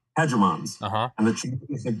call hegemons. And the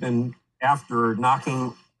Chinese have been after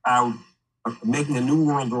knocking out, making a new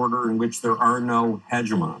world order in which there are no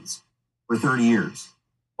hegemons for 30 years.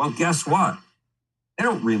 Well, guess what? They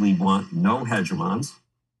don't really want no hegemons.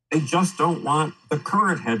 They just don't want the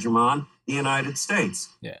current hegemon, the United States.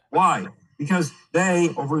 Yeah. Why? Because they,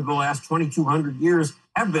 over the last 2,200 years,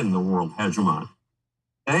 have been the world hegemon.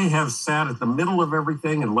 They have sat at the middle of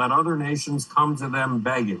everything and let other nations come to them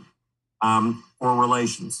begging for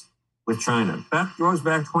relations with China. That goes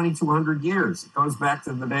back 2,200 years. It goes back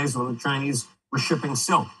to the days when the Chinese were shipping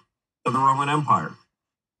silk to the Roman Empire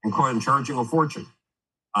and charging a fortune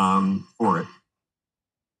for it.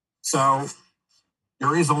 So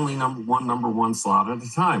there is only number one slot at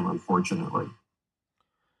a time, unfortunately.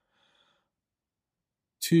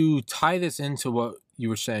 To tie this into what you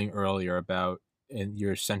were saying earlier about in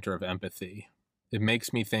your center of empathy, it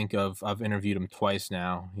makes me think of, I've interviewed him twice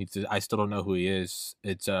now. I still don't know who he is.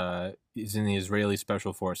 He's in the Israeli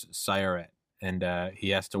Special Forces, Sayeret, and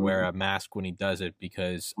he has to wear a mask when he does it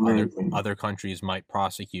because other countries might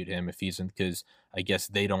prosecute him if he's in, because I guess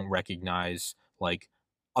they don't recognize, like,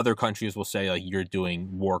 other countries will say, like, you're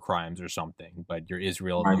doing war crimes or something, but you're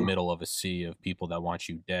Israel in the middle of a sea of people that want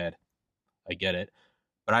you dead. I get it.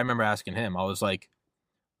 But I remember asking him, I was like,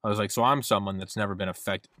 so I'm someone that's never been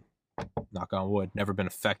affected, knock on wood, never been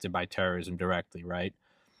affected by terrorism directly, right?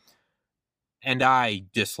 And I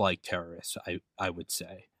dislike terrorists, I would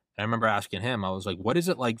say. And I remember asking him, I was like, what is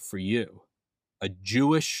it like for you, a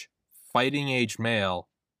Jewish fighting age male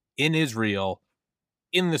in Israel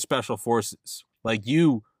in the Special Forces? Like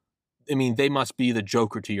they must be the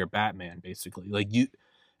Joker to your Batman, basically.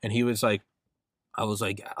 And he was like, I was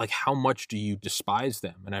like, how much do you despise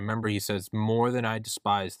them? And I remember he says, more than I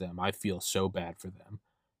despise them, I feel so bad for them.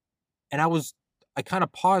 And I kind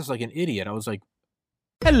of paused like an idiot. I was like,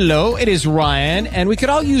 Hello, it is Ryan, and we could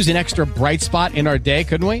all use an extra bright spot in our day,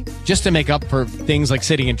 couldn't we? Just to make up for things like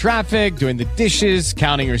sitting in traffic, doing the dishes,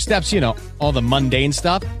 counting your steps, all the mundane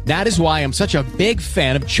stuff. That is why I'm such a big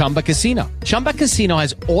fan of Chumba Casino. Chumba Casino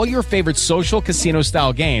has all your favorite social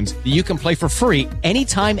casino-style games that you can play for free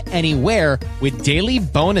anytime, anywhere with daily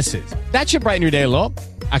bonuses. That should brighten your day a little.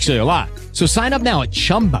 Actually, a lot. So sign up now at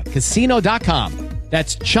ChumbaCasino.com.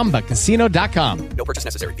 That's ChumbaCasino.com. No purchase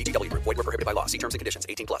necessary. VGW Group. Void where prohibited by law. See terms and conditions.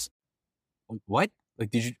 18+. What?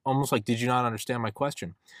 Did you not understand my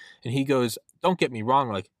question? And he goes, don't get me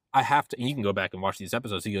wrong. I have to, and you can go back and watch these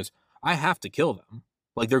episodes. He goes, I have to kill them.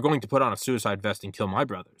 They're going to put on a suicide vest and kill my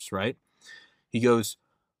brothers, right? He goes,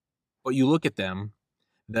 but you look at them,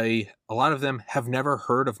 a lot of them have never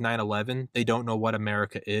heard of 9/11. They don't know what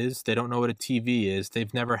America is. They don't know what a TV is.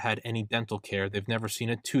 They've never had any dental care. They've never seen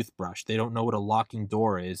a toothbrush. They don't know what a locking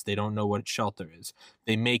door is. They don't know what shelter is.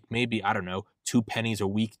 They make maybe, I don't know, 2 pennies a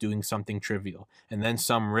week doing something trivial. And then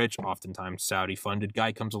some rich, oftentimes Saudi-funded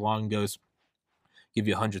guy comes along and goes, give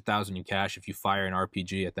you $100,000 in cash if you fire an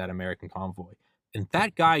RPG at that American convoy. And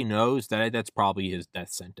that guy knows that that's probably his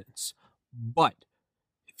death sentence. But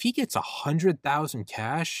if he gets 100,000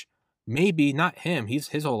 cash, maybe not him, his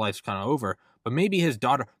whole life's kind of over, but maybe his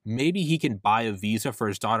daughter, maybe he can buy a visa for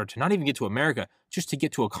his daughter to not even get to America, just to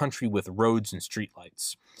get to a country with roads and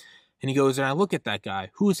streetlights. And he goes, and I look at that guy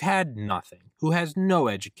who's had nothing, who has no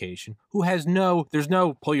education, there's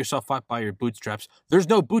no pull yourself up by your bootstraps. There's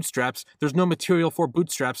no bootstraps. There's no material for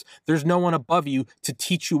bootstraps. There's no one above you to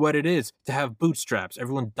teach you what it is to have bootstraps.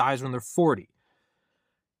 Everyone dies when they're 40.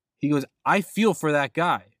 He goes, I feel for that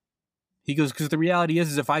guy. He goes, because the reality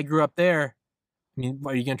is if I grew up there,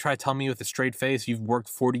 are you going to try to tell me with a straight face you've worked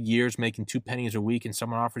 40 years making 2 pennies a week and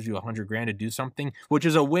someone offers you $100,000 to do something, which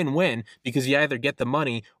is a win-win because you either get the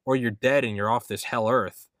money or you're dead and you're off this hell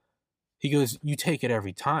earth. He goes, you take it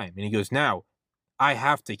every time. And he goes, now I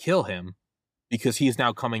have to kill him because he is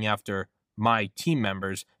now coming after my team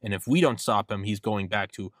members. And if we don't stop him, he's going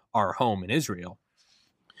back to our home in Israel.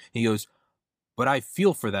 He goes, but I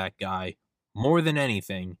feel for that guy more than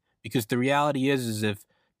anything because the reality is if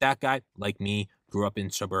that guy, like me, grew up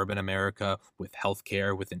in suburban America with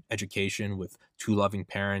healthcare, with an education, with 2 loving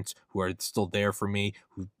parents who are still there for me,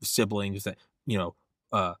 who siblings that,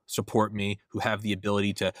 support me, who have the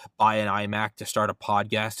ability to buy an iMac, to start a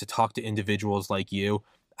podcast, to talk to individuals like you.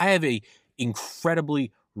 I have a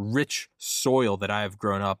incredibly rich soil that I have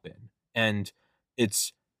grown up in. And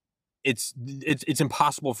it's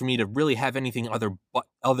impossible for me to really have anything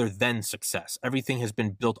other than success. Everything has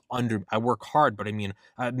been built under. I work hard, but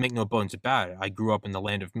I make no bones about it. I grew up in the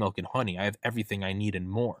land of milk and honey. I have everything I need and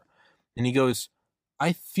more. And he goes,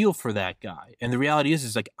 I feel for that guy. And the reality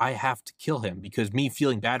is I have to kill him because me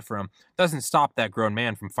feeling bad for him doesn't stop that grown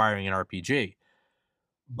man from firing an RPG.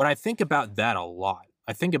 But I think about that a lot.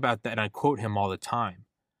 I think about that and I quote him all the time.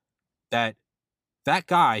 That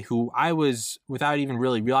guy who I was, without even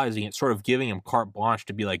really realizing it, sort of giving him carte blanche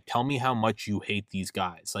to be like, tell me how much you hate these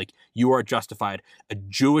guys. You are justified. A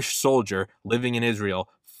Jewish soldier living in Israel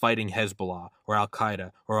fighting Hezbollah or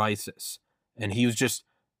Al-Qaeda or ISIS. And he was just,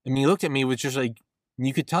 he looked at me with just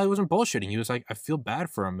you could tell he wasn't bullshitting. He was like, I feel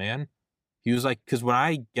bad for him, man. He was like, because when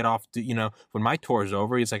I get off, when my tour is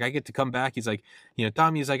over, he's like, I get to come back. He's like,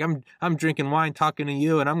 Tommy, he's like, I'm drinking wine, talking to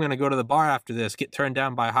you, and I'm going to go to the bar after this, get turned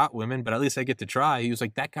down by hot women, but at least I get to try. He was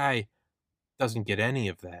like, that guy doesn't get any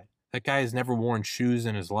of that. That guy has never worn shoes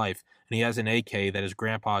in his life, and he has an AK that his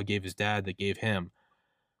grandpa gave his dad that gave him.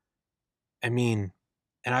 And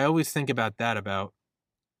I always think about that, about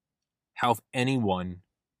how if anyone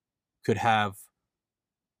could have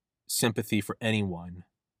sympathy for anyone,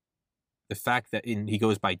 the fact that he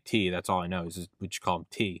goes by T, that's all I know, is we just call him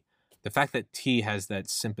T. The fact that T has that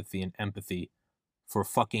sympathy and empathy for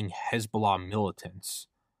fucking Hezbollah militants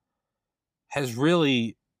has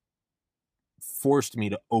really forced me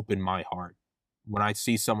to open my heart. When I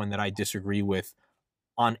see someone that I disagree with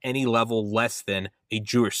on any level less than a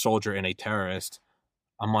Jewish soldier and a terrorist,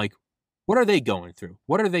 I'm like, what are they going through?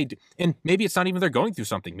 What are they do? And maybe it's not even they're going through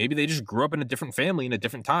something. Maybe they just grew up in a different family in a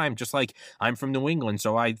different time, just like I'm from New England,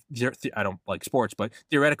 so I don't like sports, but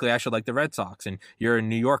theoretically I should like the Red Sox. And you're in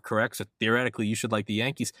New York, correct? So theoretically you should like the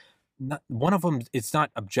Yankees. Not, one of them, it's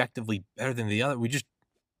not objectively better than the other. We just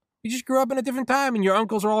grew up in a different time, and your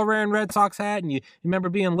uncles are all wearing Red Sox hat, and you remember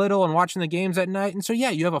being little and watching the games at night. And so,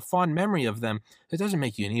 yeah, you have a fond memory of them. It doesn't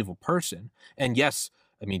make you an evil person. And yes,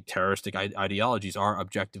 terroristic ideologies are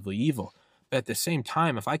objectively evil. But at the same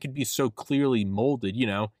time, if I could be so clearly molded,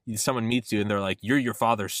 someone meets you and they're like, you're your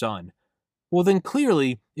father's son. Well, then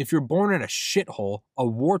clearly, if you're born in a shithole, a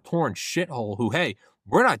war-torn shithole who, hey,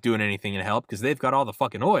 we're not doing anything to help because they've got all the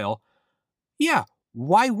fucking oil. Yeah,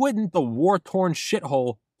 why wouldn't the war-torn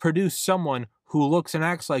shithole produce someone who looks and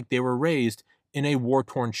acts like they were raised in a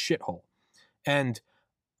war-torn shithole? And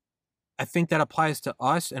I think that applies to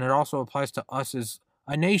us, and it also applies to us as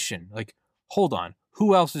a nation. Like, hold on,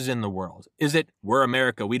 who else is in the world? Is it, we're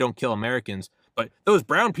America, we don't kill Americans, but those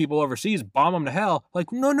brown people overseas bomb them to hell?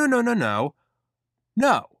 Like, no.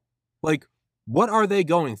 No. Like, what are they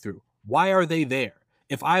going through? Why are they there?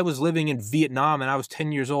 If I was living in Vietnam and I was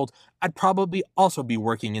 10 years old, I'd probably also be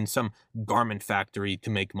working in some garment factory to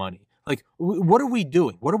make money. Like, what are we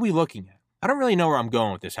doing? What are we looking at? I don't really know where I'm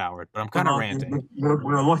going with this, Howard, but I'm kind of ranting.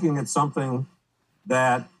 We're looking at something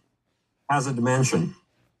that has a dimension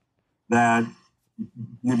that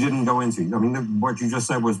you didn't go into. I mean, what you just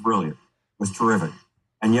said was brilliant, was terrific.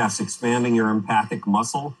 And yes, expanding your empathic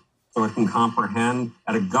muscle so it can comprehend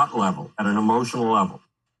at a gut level, at an emotional level,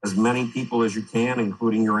 as many people as you can,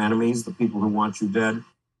 including your enemies, the people who want you dead,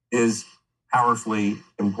 is powerfully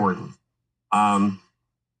important.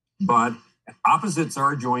 But opposites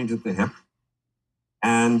are joined at the hip.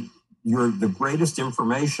 And the greatest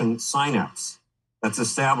information synapse that's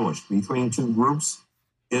established between two groups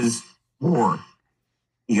is war.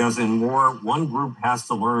 Because in war, one group has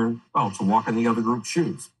to learn, to walk in the other group's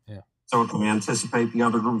shoes. Yeah. So it can anticipate the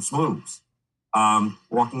other group's moves.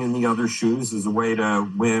 Walking in the other shoes is a way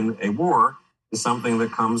to win a war, is something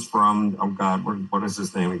that comes from, oh God, what is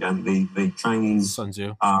his name again? The Chinese... Sun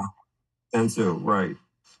Tzu. Sun Tzu, right.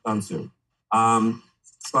 Sun Tzu.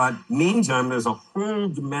 But meantime, there's a whole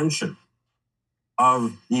dimension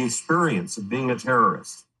of the experience of being a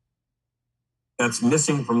terrorist that's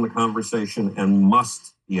missing from the conversation and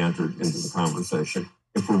must be entered into the conversation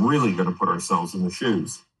if we're really going to put ourselves in the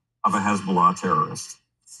shoes of a Hezbollah terrorist.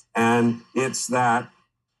 And it's that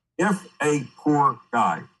if a poor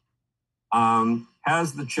guy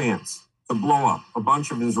has the chance to blow up a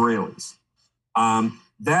bunch of Israelis,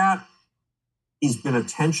 that he's been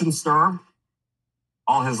attention-starved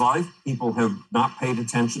all his life. People have not paid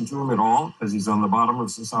attention to him at all because he's on the bottom of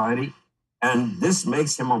society. And this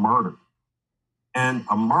makes him a martyr. And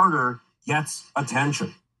a martyr gets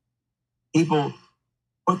attention. People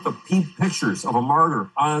put the pictures of a martyr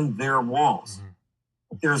on their walls.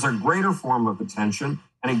 Mm-hmm. There's a greater form of attention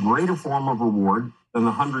and a greater form of reward than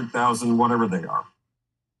the 100,000, whatever they are,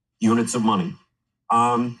 units of money.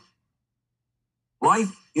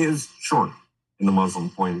 Life is short in the Muslim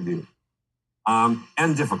point of view,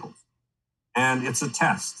 and difficult. And it's a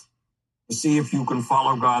test to see if you can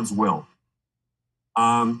follow God's will.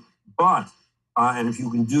 And if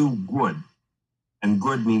you can do good, and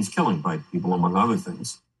good means killing white people, among other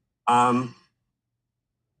things.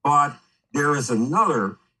 But there is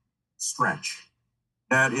another stretch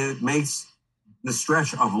that it makes the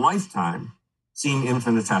stretch of lifetime seem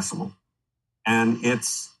infinitesimal. And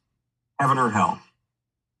it's heaven or hell.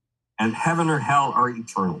 And heaven or hell are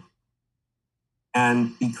eternal.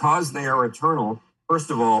 And because they are eternal, first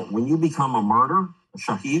of all, when you become a martyr, a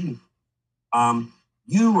shaheed,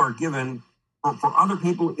 you are given, for other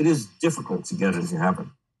people, it is difficult to get into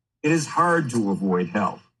heaven. It is hard to avoid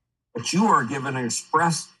hell. But you are given an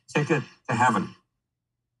express ticket to heaven,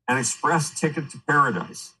 an express ticket to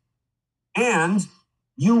paradise. And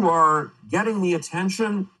you are getting the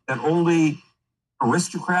attention that only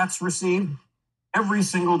aristocrats receive every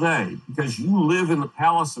single day because you live in the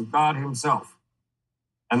palace of God himself.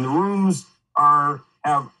 And the rooms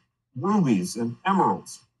have rubies and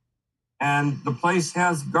emeralds. And the place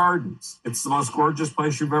has gardens. It's the most gorgeous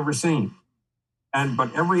place you've ever seen.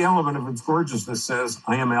 But every element of its gorgeousness says,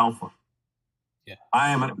 I am alpha. Yeah.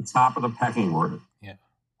 I am at the top of the pecking order. Yeah.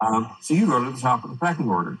 So you go to the top of the pecking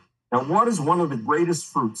order. Now, what is one of the greatest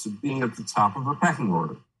fruits of being at the top of a pecking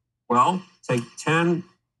order? Well, take 20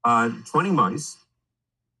 mice,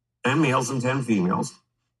 10 males and 10 females,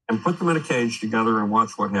 and put them in a cage together and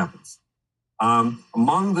watch what happens.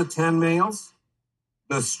 Among the 10 males,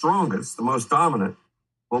 the strongest, the most dominant,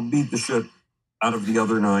 will beat the shit out of the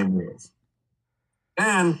other 9 males.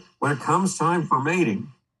 Then, when it comes time for mating,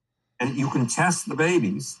 and you can test the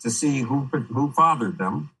babies to see who fathered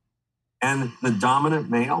them, and the dominant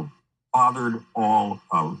male fathered all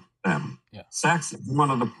of them. Yeah. Sex is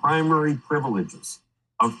one of the primary privileges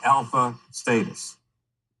of alpha status,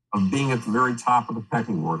 of being at the very top of the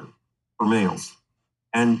pecking order for males.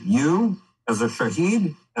 And you, as a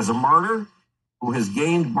shaheed, as a martyr, who has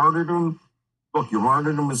gained martyrdom, look, your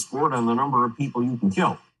martyrdom is scored on the number of people you can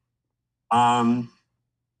kill.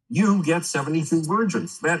 You get 72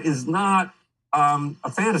 virgins. That is not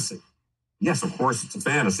a fantasy. Yes, of course, it's a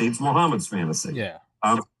fantasy. It's Muhammad's fantasy. Yeah.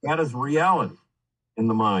 That is reality in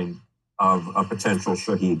the mind of a potential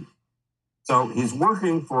shaheed. So he's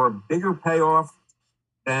working for a bigger payoff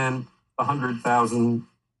than 100,000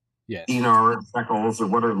 dinar, shekels, or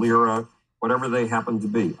whatever, lira, whatever they happen to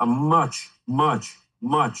be. A much, much,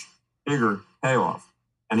 much bigger payoff.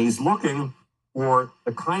 And he's looking for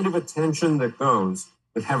the kind of attention that goes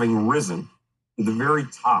with having risen to the very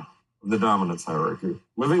top of the dominance hierarchy.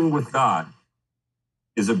 Living with God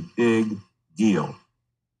is a big deal.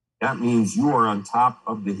 That means you are on top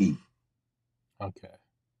of the heap. Okay.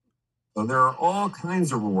 So there are all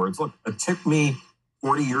kinds of rewards. Look, it took me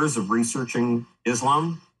 40 years of researching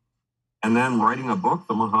Islam and then writing a book,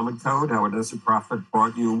 The Muhammad Code, How a Desert Prophet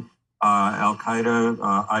Brought You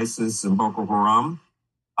Al-Qaeda, ISIS, and Boko Haram,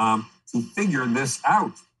 to figure this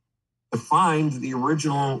out, to find the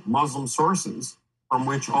original Muslim sources from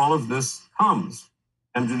which all of this comes,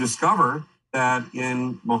 and to discover that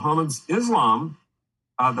in Muhammad's Islam,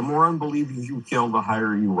 the more unbelievers you kill, the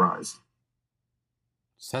higher you rise.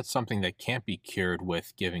 So that's something that can't be cured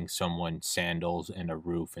with giving someone sandals and a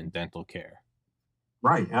roof and dental care.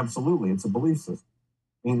 Right, absolutely. It's a belief system.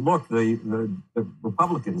 I mean, look, the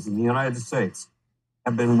Republicans in the United States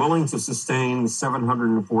have been willing to sustain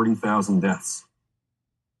 740,000 deaths.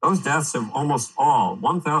 Those deaths have almost all,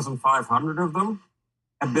 1,500 of them,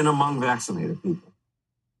 have been among vaccinated people.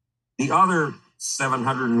 The other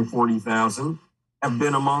 740,000 have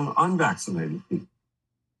been among unvaccinated people.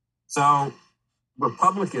 So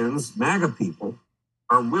Republicans, MAGA people,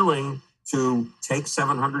 are willing to take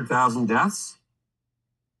 700,000 deaths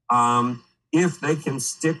if they can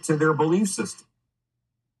stick to their belief system.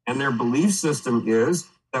 And their belief system is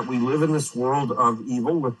that we live in this world of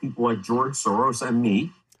evil with people like George Soros and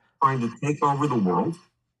me trying to take over the world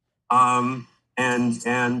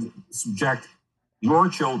and subject your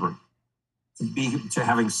children to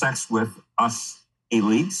having sex with us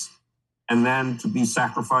elites and then to be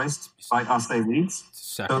sacrificed by us elites.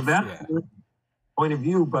 So that's the point of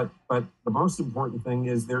view, but the most important thing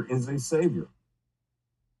is there is a savior.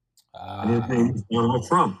 And his name is Donald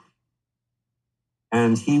Trump.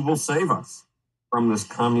 And he will save us from this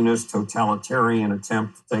communist totalitarian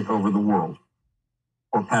attempt to take over the world,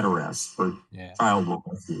 for pederasts, for child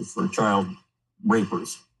molesters, for child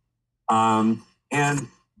rapers. And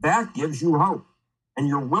that gives you hope. And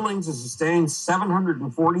you're willing to sustain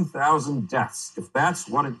 740,000 deaths, if that's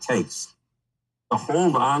what it takes, to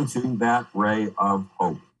hold on to that ray of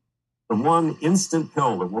hope. The one instant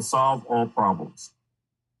pill that will solve all problems.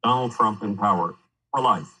 Donald Trump in power for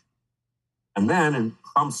life. And then in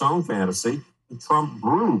Trump's own fantasy, Trump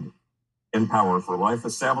brewed in power for life,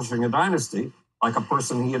 establishing a dynasty like a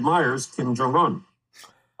person he admires, Kim Jong-un,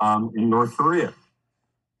 in North Korea.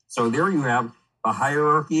 So there you have the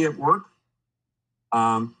hierarchy at work.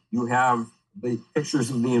 You have the pictures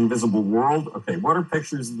of the invisible world. Okay, what are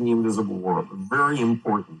pictures of the invisible world? Very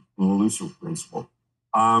important in the Lucifer principle.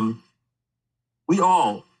 We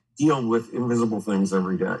all deal with invisible things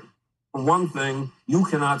every day. For one thing, you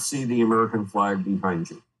cannot see the American flag behind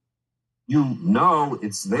you. You know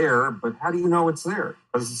it's there, but how do you know it's there?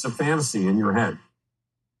 Because it's a fantasy in your head.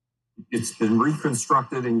 It's been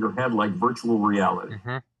reconstructed in your head like virtual reality.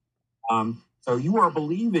 Mm-hmm. So you are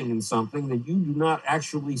believing in something that you do not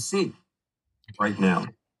actually see right now.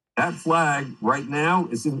 That flag right now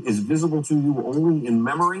is visible to you only in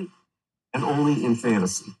memory and only in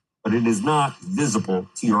fantasy, but it is not visible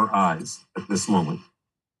to your eyes at this moment.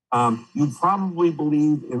 You probably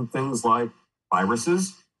believe in things like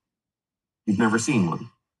viruses. You've never seen one.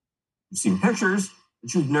 You've seen pictures,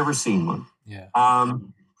 but you've never seen one. Yeah.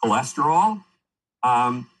 Cholesterol,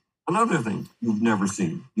 another thing you've never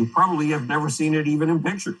seen. You probably have never seen it even in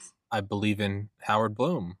pictures. I believe in Howard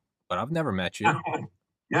Bloom, but I've never met you.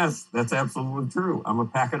 Yes, that's absolutely true. I'm a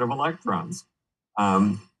packet of electrons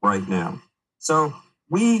right now. So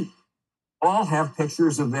we all have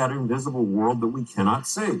pictures of that invisible world that we cannot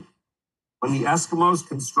see. When the Eskimos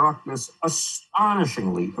construct this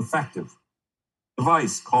astonishingly effective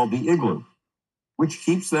device called the igloo, which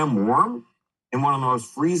keeps them warm in one of the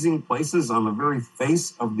most freezing places on the very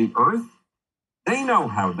face of the earth, they know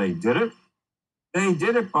how they did it. They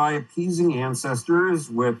did it by appeasing ancestors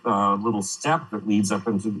with a little step that leads up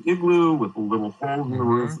into the igloo, with a little hole in the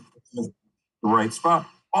roof, the right spot.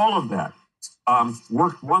 All of that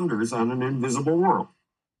worked wonders on an invisible world,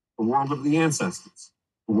 the world of the ancestors,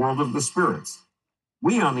 the world of the spirits.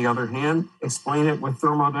 We, on the other hand, explain it with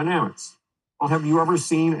thermodynamics. Well, have you ever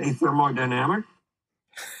seen a thermodynamic?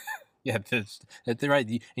 Yeah, that's right.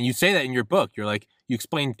 And you say that in your book. You're like, you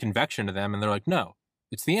explain convection to them, and they're like, no,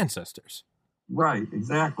 it's the ancestors. Right,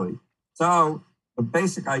 exactly. So the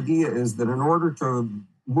basic idea is that in order to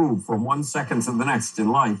move from one second to the next in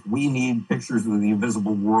life, we need pictures of the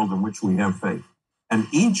invisible world in which we have faith. And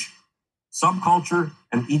each subculture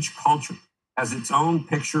and each culture has its own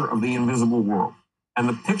picture of the invisible world. And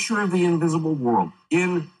the picture of the invisible world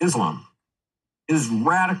in Islam is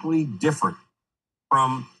radically different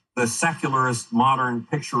from the secularist modern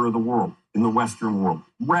picture of the world in the Western world.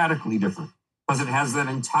 Radically different, because it has that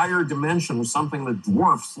entire dimension of something that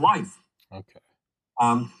dwarfs life. Okay.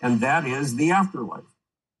 And that is the afterlife.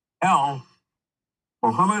 Hell,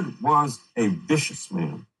 Muhammad was a vicious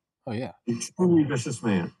man. Oh, yeah. A truly vicious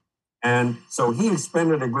man. And so he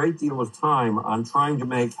expended a great deal of time on trying to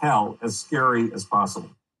make hell as scary as possible.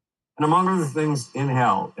 And among other things, in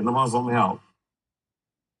hell, in the Muslim hell,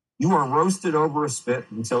 you are roasted over a spit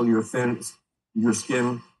until your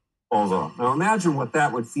skin falls off. Now imagine what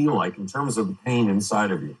that would feel like in terms of the pain inside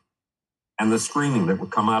of you and the screaming that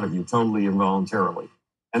would come out of you totally involuntarily.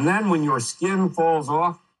 And then when your skin falls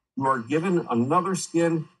off, you are given another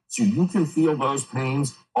skin so you can feel those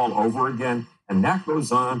pains all over again. And that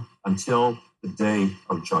goes on until the day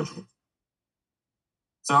of judgment.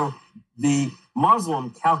 So the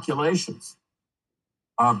Muslim calculations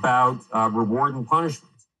about reward and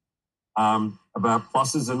punishment, about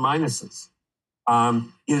pluses and minuses,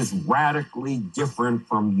 is radically different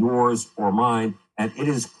from yours or mine. And it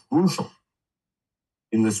is crucial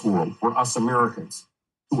in this world for us Americans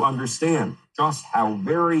to understand just how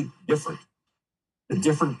very different the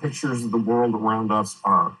different pictures of the world around us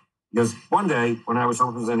are. Because one day, when I was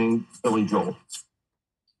representing Billy Joel,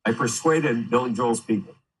 I persuaded Billy Joel's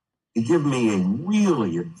people to give me a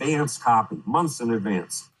really advanced copy, months in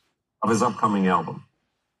advance, of his upcoming album.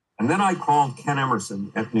 And then I called Ken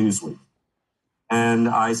Emerson at Newsweek, and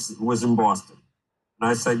I was in Boston. And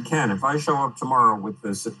I said, Ken, if I show up tomorrow with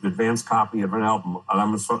this advanced copy of an album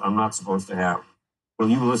I'm not supposed to have, will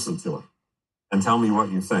you listen to it and tell me what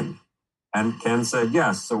you think? And Ken said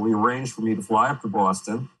yes. So we arranged for me to fly up to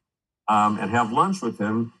Boston and have lunch with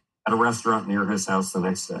him at a restaurant near his house the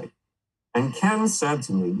next day. And Ken said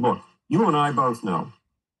to me, look, you and I both know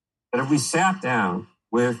that if we sat down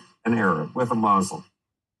with an Arab, with a Muslim,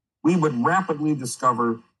 we would rapidly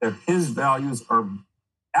discover that his values are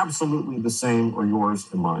absolutely the same or yours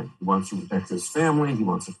and mine. He wants to protect his family, he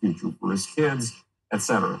wants a future for his kids,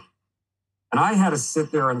 etc. And I had to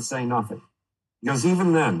sit there and say nothing. Because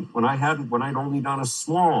even then, when I'd only done a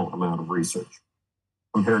small amount of research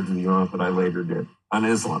compared to the amount that I later did on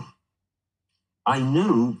Islam, I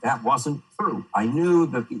knew that wasn't true. I knew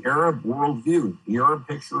that the Arab worldview, the Arab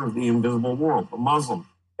picture of the invisible world, the Muslim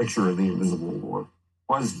picture of the invisible world,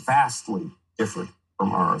 was vastly different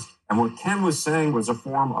from ours. And what Ken was saying was a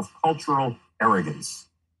form of cultural arrogance.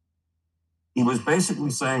 He was basically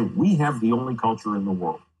saying, we have the only culture in the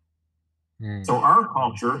world. So our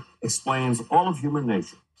culture explains all of human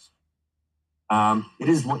nature. It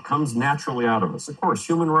is what comes naturally out of us. Of course,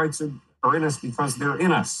 human rights are in us because they're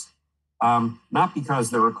in us, not because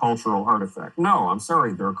they're a cultural artifact. No, I'm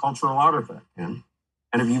sorry, they're a cultural artifact, Ken.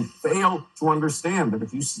 And if you fail to understand that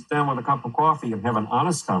if you sit down with a cup of coffee and have an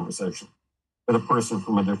honest conversation with a person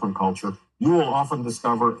from a different culture, you will often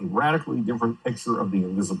discover a radically different picture of the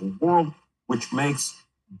invisible world, which makes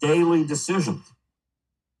daily decisions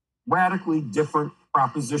radically different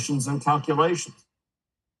propositions and calculations,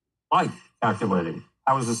 like calculating,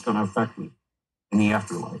 how is this going to affect me in the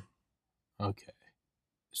afterlife? Okay.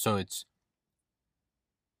 So it's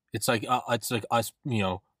like us,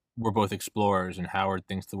 we're both explorers, and Howard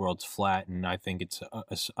thinks the world's flat, and I think it's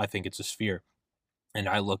a sphere. And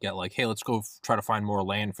I look at like, hey, let's go try to find more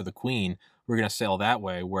land for the queen. We're going to sail that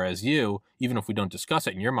way. Whereas you, even if we don't discuss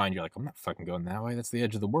it in your mind, you're like, I'm not fucking going that way. That's the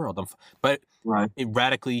edge of the world. But right. It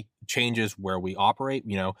radically changes where we operate.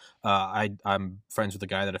 I'm friends with a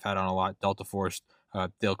guy that I've had on a lot, Delta Force,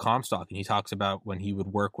 Dale Comstock, and he talks about when he would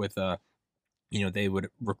work with they would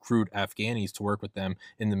recruit Afghanis to work with them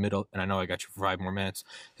in the middle. And I know I got you for 5 more minutes.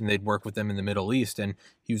 And they'd work with them in the Middle East. And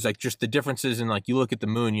he was like, just the differences in, like, you look at the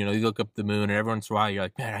moon, you look up the moon, and every once in a while you're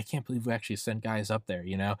like, man, I can't believe we actually sent guys up there,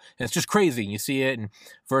 And it's just crazy. And you see it. And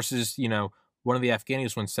versus, one of the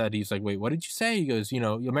Afghanis once said, he's like, wait, what did you say? He goes,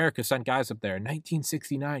 America sent guys up there in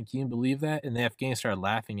 1969. Can you believe that? And the Afghans started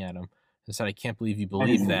laughing at him. And said, I can't believe you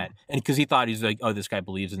believe that. And because he thought, he's like, oh, this guy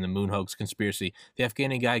believes in the moon hoax conspiracy. The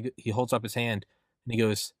Afghani guy, he holds up his hand and he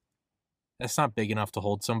goes, that's not big enough to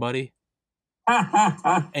hold somebody.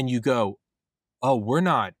 And you go, oh, we're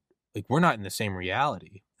not in the same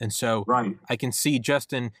reality. And so right. I can see,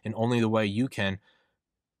 Justin, in only the way you can,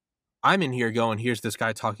 I'm in here going, here's this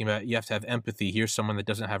guy talking about you have to have empathy. Here's someone that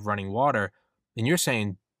doesn't have running water. And you're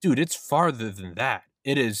saying, dude, it's farther than that.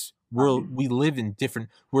 It is. We're living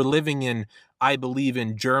in I believe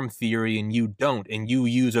in germ theory and you don't, and you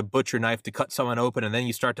use a butcher knife to cut someone open and then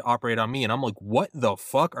you start to operate on me. And I'm like, what the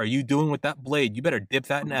fuck are you doing with that blade? You better dip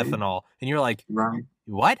that in ethanol. And you're like,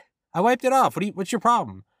 what? I wiped it off. What's your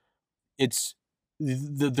problem? It's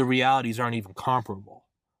the realities aren't even comparable.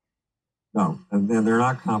 No, and they're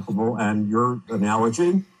not comparable. And your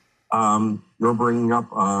analogy, you're bringing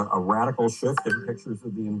up a radical shift in pictures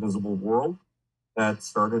of the invisible world that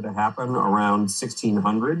started to happen around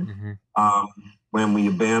 1600, when we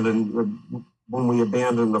abandoned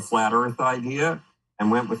the flat Earth idea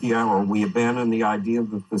and went with we abandoned the idea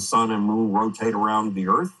that the sun and moon rotate around the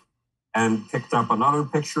Earth, and picked up another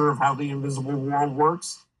picture of how the invisible world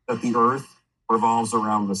works, that the Earth revolves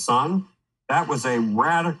around the sun. That was a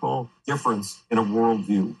radical difference in a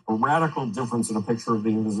worldview, a radical difference in a picture of the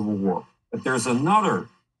invisible world. But there's another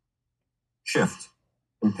shift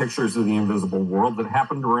in pictures of the invisible world that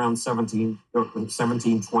happened around 1720,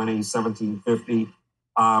 1750.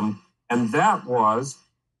 And that was,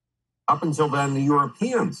 up until then, the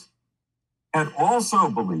Europeans had also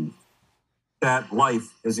believed that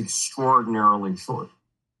life is extraordinarily short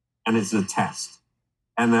and is a test,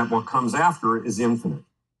 and that what comes after it is infinite,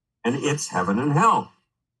 and it's heaven and hell.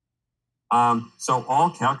 So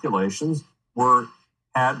all calculations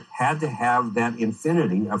had to have that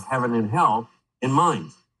infinity of heaven and hell in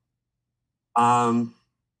mind.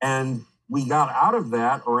 And we got out of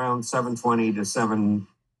that around 720 to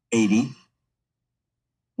 780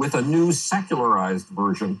 with a new secularized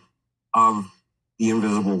version of the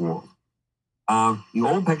invisible world. The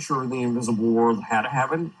old picture of the invisible world had a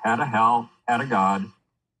heaven, had a hell, had a God,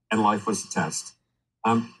 and life was a test.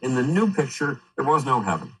 In the new picture, there was no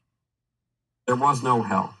heaven. There was no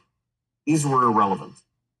hell. These were irrelevant.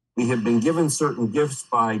 We had been given certain gifts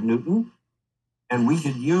by Newton, and we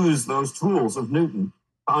could use those tools of Newton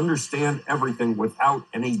to understand everything without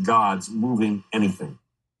any gods moving anything,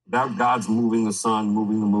 without gods moving the sun,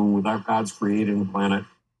 moving the moon, without gods creating the planet,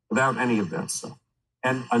 without any of that stuff.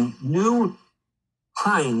 And a new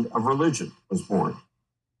kind of religion was born.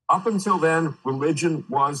 Up until then, religion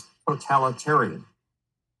was totalitarian.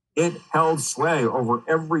 It held sway over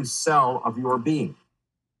every cell of your being.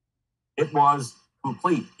 It was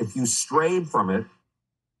complete. If you strayed from it,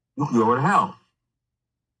 you could go to hell.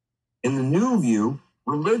 In the new view,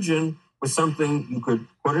 religion was something you could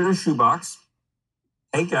put in a shoebox,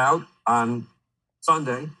 take out on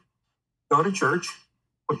Sunday, go to church,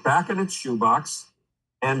 put back in its shoebox,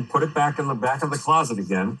 and put it back in the back of the closet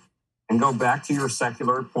again, and go back to your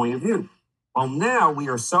secular point of view. Well, now we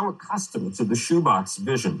are so accustomed to the shoebox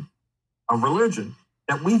vision of religion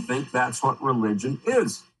that we think that's what religion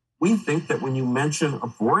is. We think that when you mention a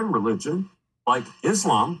foreign religion like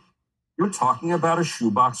Islam, you're talking about a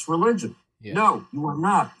shoebox religion. Yeah. No, you are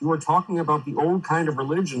not. You are talking about the old kind of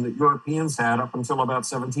religion that Europeans had up until about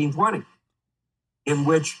 1720, in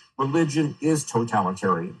which religion is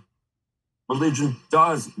totalitarian. Religion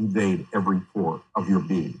does invade every pore of your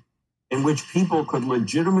being, in which people could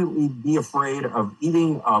legitimately be afraid of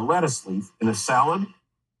eating a lettuce leaf in a salad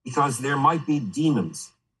because there might be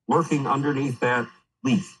demons lurking underneath that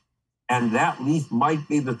leaf. And that leaf might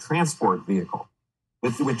be the transport vehicle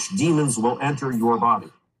with which demons will enter your body.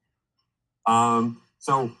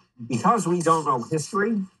 So because we don't know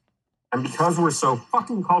history, and because we're so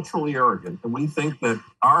fucking culturally arrogant, and we think that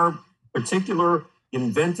our particular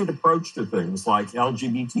invented approach to things like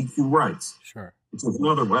LGBTQ rights, which is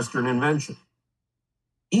another Western invention,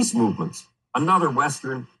 peace movements, another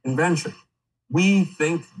Western invention. We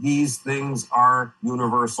think these things are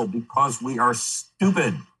universal because we are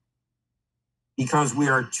stupid. Because we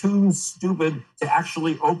are too stupid to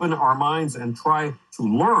actually open our minds and try to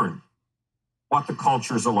learn what the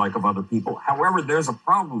cultures are like of other people. However, there's a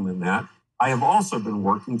problem in that. I have also been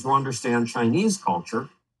working to understand Chinese culture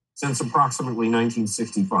since approximately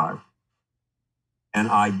 1965. And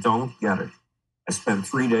I don't get it. I spent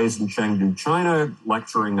 3 days in Chengdu, China,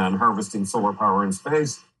 lecturing on harvesting solar power in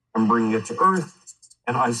space and bringing it to Earth.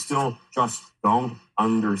 And I still just don't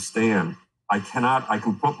understand. I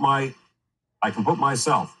can put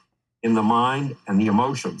myself in the mind and the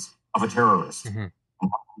emotions of a terrorist,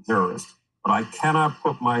 but I cannot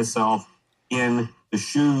put myself in the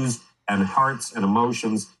shoes and hearts and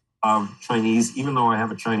emotions of Chinese, even though I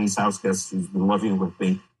have a Chinese house guest who's been living with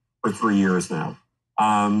me for 3 years now.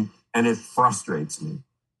 And it frustrates me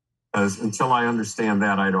because until I understand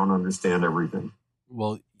that, I don't understand everything.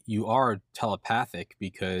 Well, you are telepathic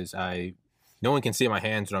because no one can see my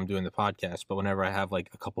hands when I'm doing the podcast, but whenever I have like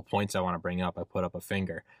a couple points I want to bring up, I put up a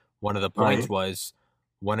finger. One of the points was,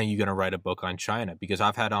 when are you going to write a book on China? Because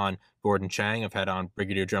I've had on Gordon Chang, I've had on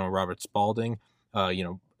Brigadier General Robert Spalding,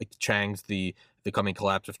 like Chang's The Coming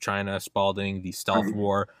Collapse of China, Spalding, The Stealth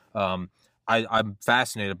War. I'm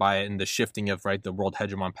fascinated by it, and the shifting of, right, the world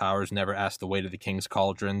hegemon powers, Never Ask the Way to the King's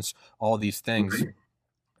Cauldrons, all these things.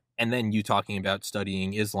 And then you talking about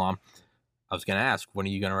studying Islam. I was going to ask, when are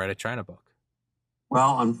you going to write a China book?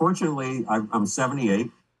 Well, unfortunately, I'm 78.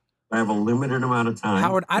 I have a limited amount of time.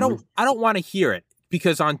 Howard, I don't want to hear it,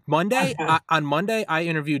 because on Monday, I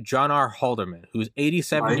interviewed John R. Halderman, who's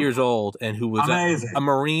 87 years old and who was a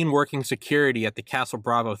Marine working security at the Castle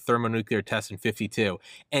Bravo thermonuclear test in 52.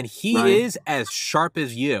 And he is as sharp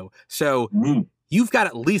as you. So you've got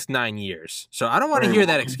at least 9 years. So I don't want to hear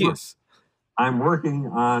that excuse. I'm working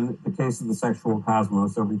on The Case of the Sexual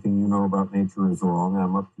Cosmos. Everything you know about nature is wrong.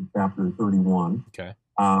 I'm up to chapter 31. Okay.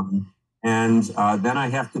 And then I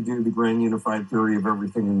have to do the grand unified theory of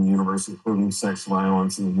everything in the universe, including sex,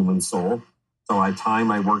 violence, and the human soul. So I tie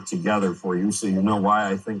my work together for you so you know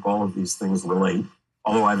why I think all of these things relate.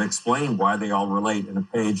 Although I've explained why they all relate in a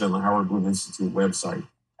page on the Howard Bloom Institute website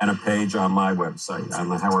and a page on my website, on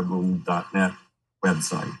the howardbloom.net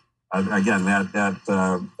website. Again,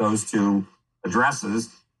 those two addresses,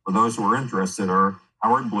 for those who are interested, are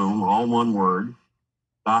Howard Bloom, all one word,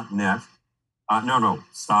 .net.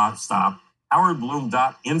 Stop.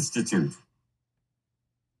 howardbloom.institute.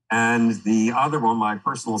 And the other one, my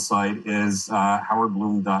personal site, is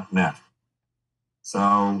howardbloom.net.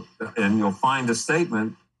 So, and you'll find a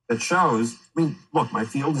statement that shows, look, my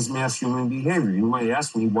field is mass human behavior. You might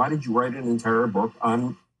ask me, why did you write an entire book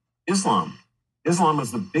on Islam? Islam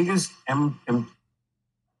is the biggest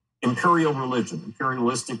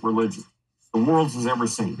imperialistic religion the world has ever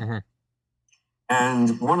seen. Mm-hmm.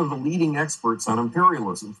 And one of the leading experts on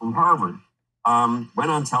imperialism from Harvard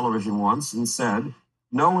went on television once and said,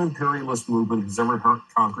 no imperialist movement has ever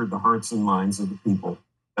conquered the hearts and minds of the people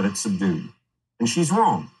that it subdued. And she's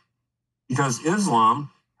wrong, because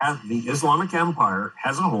the Islamic Empire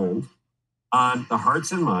has a hold on the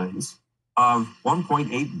hearts and minds of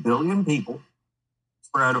 1.8 billion people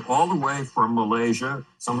spread all the way from Malaysia,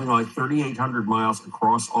 something like 3,800 miles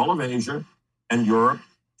across all of Asia and Europe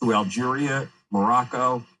to Algeria,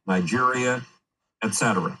 Morocco, Nigeria,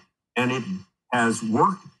 etc. And it has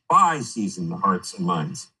worked by seizing the hearts and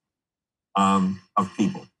minds of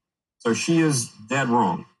people. So she is dead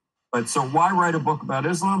wrong. But so why write a book about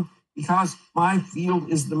Islam? Because my field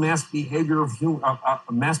is the mass behavior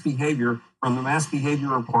mass behavior, from the mass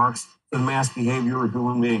behavior of quarks to the mass behavior of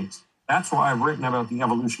human beings. That's why I've written about the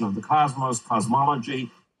evolution of the cosmos,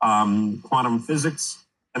 cosmology, quantum physics,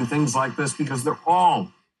 and things like this, because they're all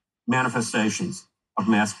manifestations of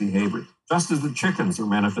mass behavior, just as the chickens are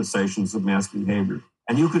manifestations of mass behavior.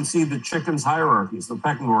 And you can see the chickens' hierarchies, the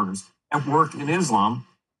pecking orders, at work in Islam,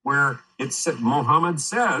 where Muhammad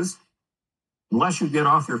says, unless you get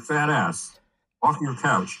off your fat ass, off your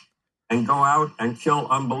couch, and go out and kill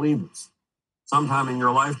unbelievers sometime in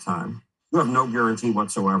your lifetime, you have no guarantee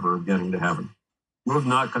whatsoever of getting to heaven. You have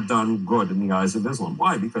not done good in the eyes of Islam.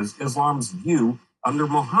 Why? Because Islam's view under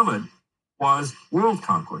Muhammad was world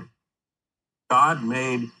conquering. God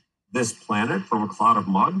made this planet from a clot of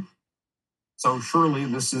mud, so surely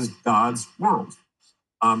this is God's world.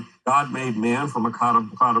 God made man from a clot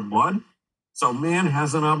of blood, so man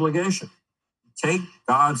has an obligation to take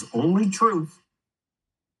God's only truth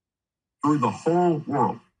through the whole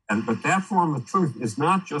world. But that form of truth is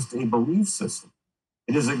not just a belief system.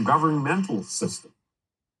 It is a governmental system.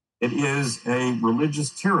 It is a religious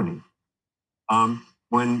tyranny.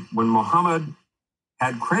 When Muhammad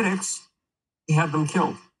had critics, he had them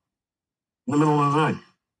killed in the middle of the night,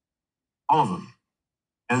 all of them.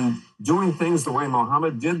 And doing things the way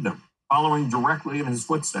Muhammad did them, following directly in his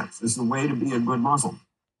footsteps, is the way to be a good Muslim.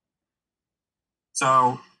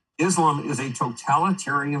 So Islam is a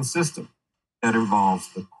totalitarian system that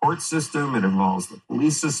involves the court system, it involves the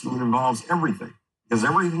police system, it involves everything, because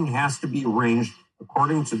everything has to be arranged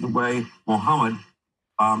according to the way Muhammad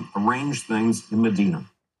arranged things in Medina,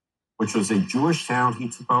 which was a Jewish town he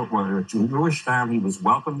took over, a Jewish town he was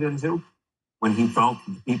welcomed into when he felt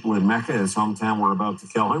the people in Mecca, his hometown, were about to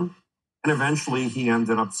kill him. And eventually he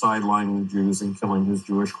ended up sidelining the Jews and killing his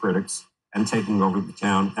Jewish critics and taking over the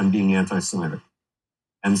town and being anti-Semitic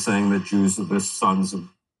and saying that Jews are the sons of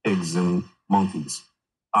pigs and monkeys.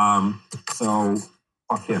 So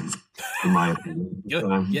fuck him, in my opinion.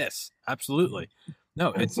 Yes, absolutely.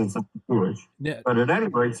 No, it's Jewish. Yeah. But at any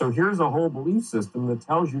rate, so here's a whole belief system that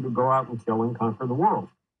tells you to go out and kill and conquer the world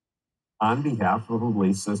on behalf of a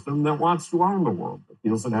belief system that wants to own the world, that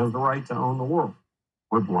feels it has the right to own the world.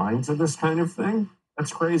 We're blind to this kind of thing?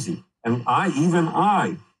 That's crazy. And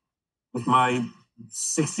I, with my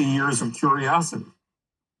 60 years of curiosity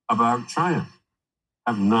about China,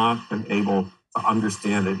 have not been able to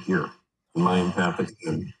understand it here in my empathic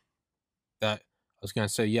opinion. That I was going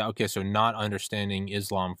to say, yeah, okay, so not understanding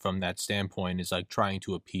Islam from that standpoint is like trying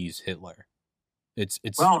to appease Hitler. It's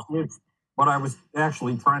what I was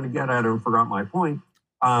actually trying to get at and forgot my point,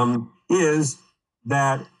 is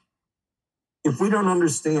that if we don't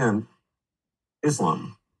understand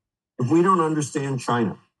Islam, if we don't understand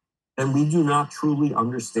China, then we do not truly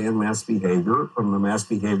understand mass behavior, from the mass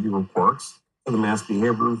behavior of quarks to the mass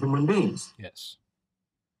behavior of human beings. Yes.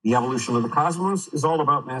 The evolution of the cosmos is all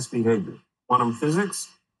about mass behavior. Quantum physics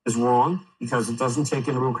is wrong because it doesn't take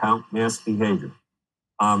into account mass behavior.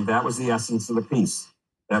 That was the essence of the piece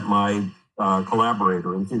that my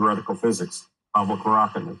collaborator in theoretical physics, Pavel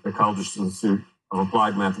Karakin, at the College Institute of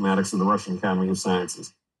Applied Mathematics of the Russian Academy of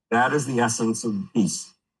Sciences. That is the essence of the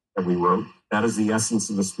piece that we wrote. That is the essence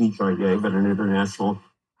of the speech I gave at an international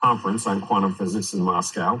conference on quantum physics in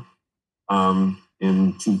Moscow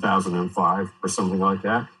in 2005 or something like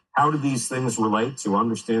that. How do these things relate to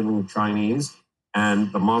understanding the Chinese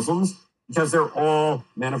and the Muslims? Because they're all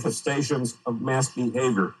manifestations of mass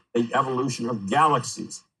behavior. The evolution of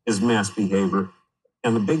galaxies is mass behavior,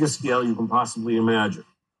 and the biggest scale you can possibly imagine.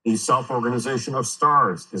 The self-organization of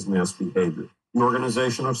stars is mass behavior. The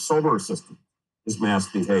organization of solar systems is mass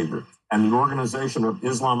behavior. And the organization of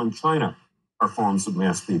Islam and China are forms of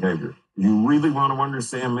mass behavior. If you really want to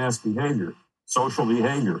understand mass behavior, social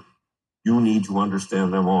behavior, you need to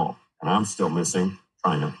understand them all. And I'm still missing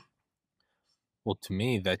China. Well, to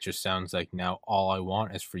me, that just sounds like now all I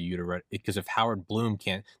want is for you to read, because if Howard Bloom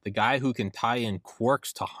can't, the guy who can tie in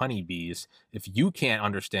quarks to honeybees, if you can't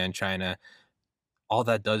understand China, all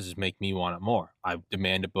that does is make me want it more. I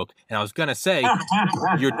demand a book. And I was going to say,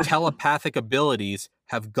 your telepathic abilities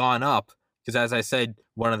have gone up, because as I said,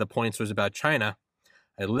 one of the points was about China.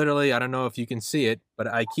 I don't know if you can see it, but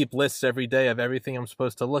I keep lists every day of everything I'm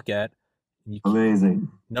supposed to look at. Amazing.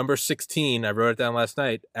 Number 16, I wrote it down last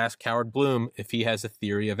night. Ask Howard Bloom if he has a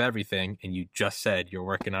theory of everything, and you just said you're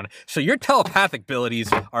working on it. So your telepathic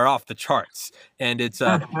abilities are off the charts, and it's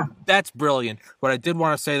that's brilliant. What I did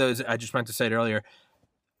want to say, though, is I just meant to say it earlier.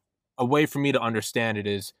 A way for me to understand it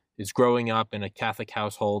is growing up in a Catholic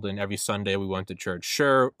household, and every Sunday we went to church.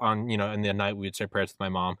 Sure, in the night we would say prayers with my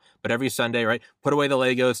mom, but every Sunday, right, put away the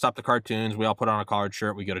Legos, stop the cartoons, we all put on a collared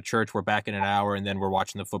shirt, we go to church, we're back in an hour, and then we're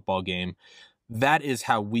watching the football game. That is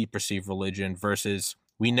how we perceive religion versus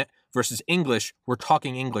English. We're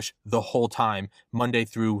talking English the whole time, Monday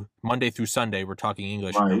through Sunday. We're talking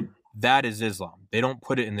English. Right. That is Islam. They don't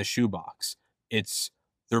put it in the shoebox.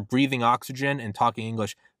 They're breathing oxygen and talking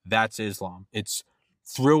English. That's Islam. It's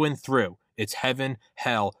through and through. It's heaven,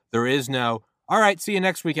 hell. There is no, all right, see you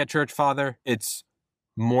next week at church, Father. It's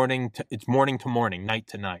morning to morning, night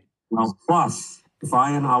to night. Well, plus, if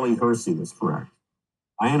Ayaan Ali Hirsi is correct,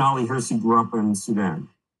 Ayaan Ali Hirsi grew up in Sudan.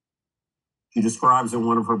 She describes in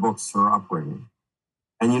one of her books her upbringing.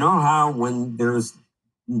 And you know how when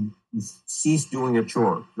you cease doing a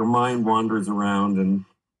chore, your mind wanders around and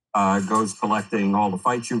goes collecting all the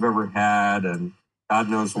fights you've ever had and God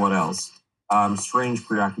knows what else. Strange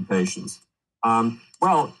preoccupations.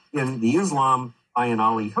 Well, in the Islam, Ayaan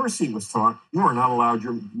Ali Hirsi was taught, you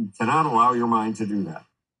cannot allow your mind to do that.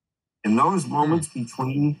 In those moments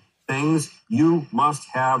between things, you must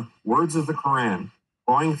have words of the Quran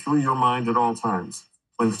going through your mind at all times.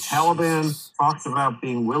 When the Taliban talks about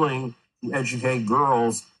being willing to educate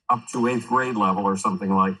girls up to 8th grade level or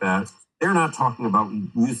something like that, they're not talking about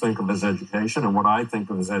what you think of as education and what I think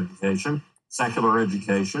of as education, secular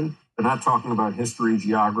education. They're not talking about history,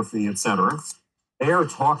 geography, etc. They are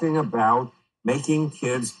talking about making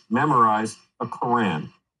kids memorize the Quran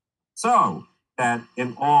so that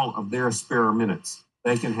in all of their spare minutes,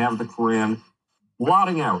 they can have the Quran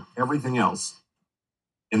blotting out everything else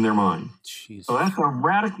in their mind. Jeez. So that's a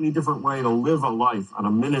radically different way to live a life on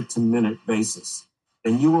a minute-to-minute basis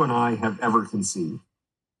than you and I have ever conceived.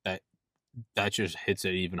 That just hits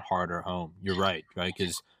it even harder home. You're right?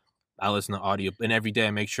 Because I listen to audio, and every day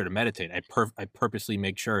I make sure to meditate. I purposely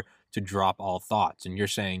make sure to drop all thoughts. And you're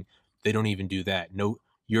saying they don't even do that. No,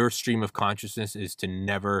 your stream of consciousness is to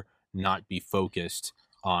never not be focused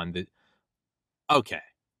on the. Okay,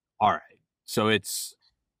 all right. So it's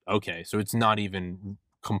okay. So it's not even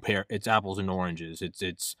compare. It's apples and oranges.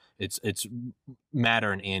 It's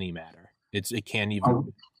matter and antimatter. It can't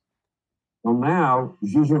even. Well, now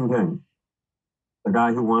Xi Jinping, the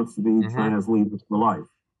guy who wants to be China's leader for life,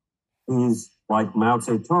 he's like Mao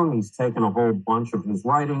Zedong. He's taken a whole bunch of his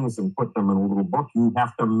writings and put them in a little book you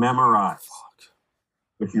have to memorize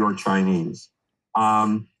if you're Chinese.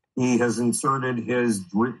 He has inserted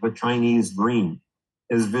the Chinese dream,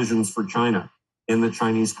 his visions for China, in the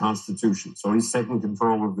Chinese Constitution. So he's taking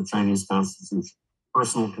control of the Chinese Constitution,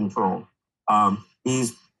 personal control.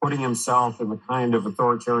 He's putting himself in the kind of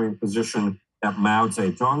authoritarian position that Mao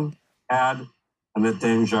Zedong had and that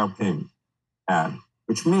Deng Xiaoping had,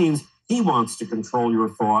 which means he wants to control your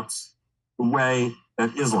thoughts the way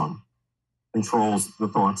that Islam controls the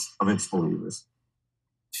thoughts of its believers.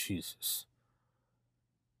 Jesus.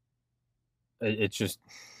 It's just,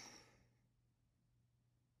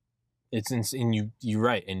 it's insane. You're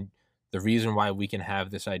right. And the reason why we can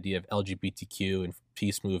have this idea of LGBTQ and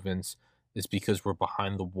peace movements is because we're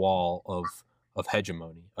behind the wall of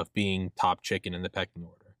hegemony, of being top chicken in the pecking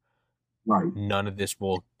order. Right. None of this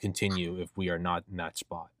will continue if we are not in that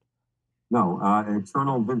spot. No,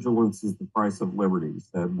 eternal vigilance is the price of liberty,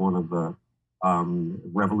 said one of the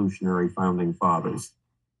revolutionary founding fathers.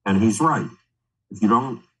 And he's right. If you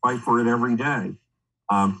don't fight for it every day,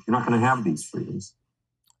 you're not going to have these freedoms.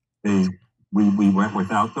 We went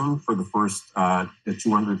without them for the first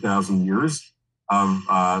 200,000 years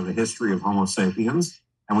of the history of Homo sapiens,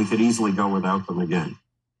 and we could easily go without them again.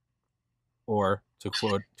 Or to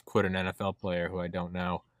quote an NFL player who I don't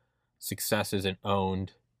know, success isn't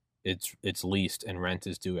owned, it's leased, and rent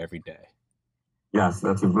is due every day. Yes,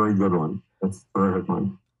 that's a very good one. That's a terrific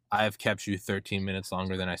one. I have kept you 13 minutes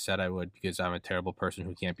longer than I said I would because I'm a terrible person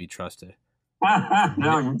who can't be trusted.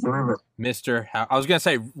 No, you're terrific. Mr. I was going to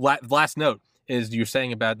say, last note is you're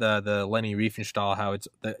saying about the Leni Riefenstahl, how it's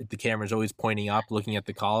the camera's always pointing up, looking at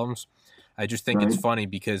the columns. I just think it's funny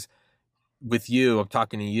because with you, I'm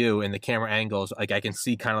talking to you, and the camera angles, like I can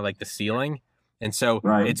see kind of like the ceiling. And so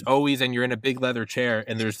it's always, and you're in a big leather chair,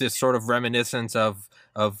 and there's this sort of reminiscence of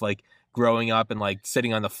like growing up and like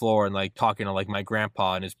sitting on the floor and like talking to like my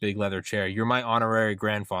grandpa in his big leather chair. You're my honorary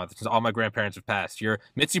grandfather since all my grandparents have passed.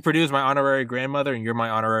 Mitzi Purdue is my honorary grandmother, and you're my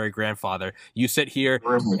honorary grandfather. You sit here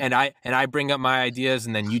and I bring up my ideas,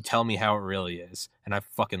 and then you tell me how it really is, and I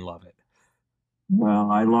fucking love it.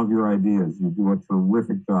 Well, I love your ideas. You do a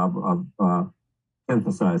terrific job of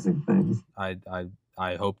synthesizing things.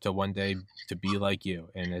 I hope to one day to be like you,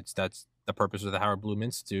 and that's the purpose of the Howard Bloom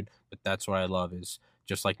Institute. But that's what I love is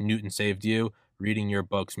just like Newton saved you. Reading your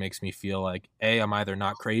books makes me feel like A, I'm either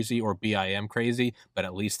not crazy, or B, I am crazy. But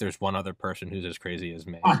at least there's one other person who's as crazy as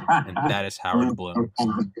me, and that is Howard Bloom.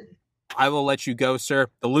 I will let you go, sir.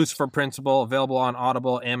 The Lucifer Principle, available on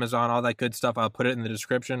Audible, Amazon, all that good stuff. I'll put it in the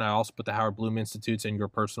description. I also put the Howard Bloom Institute's and your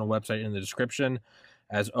personal website in the description.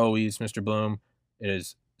 As always, Mr. Bloom, it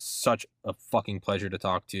is such a fucking pleasure to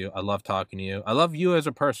talk to you. I love talking to you. I love you as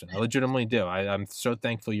a person. I legitimately do. I'm so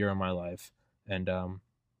thankful you're in my life. And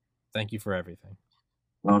thank you for everything.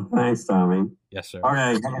 Well, thanks, Tommy. Yes, sir.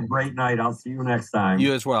 Okay, have a great night. I'll see you next time.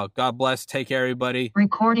 You as well. God bless. Take care, everybody.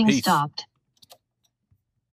 Recording Peace. stopped.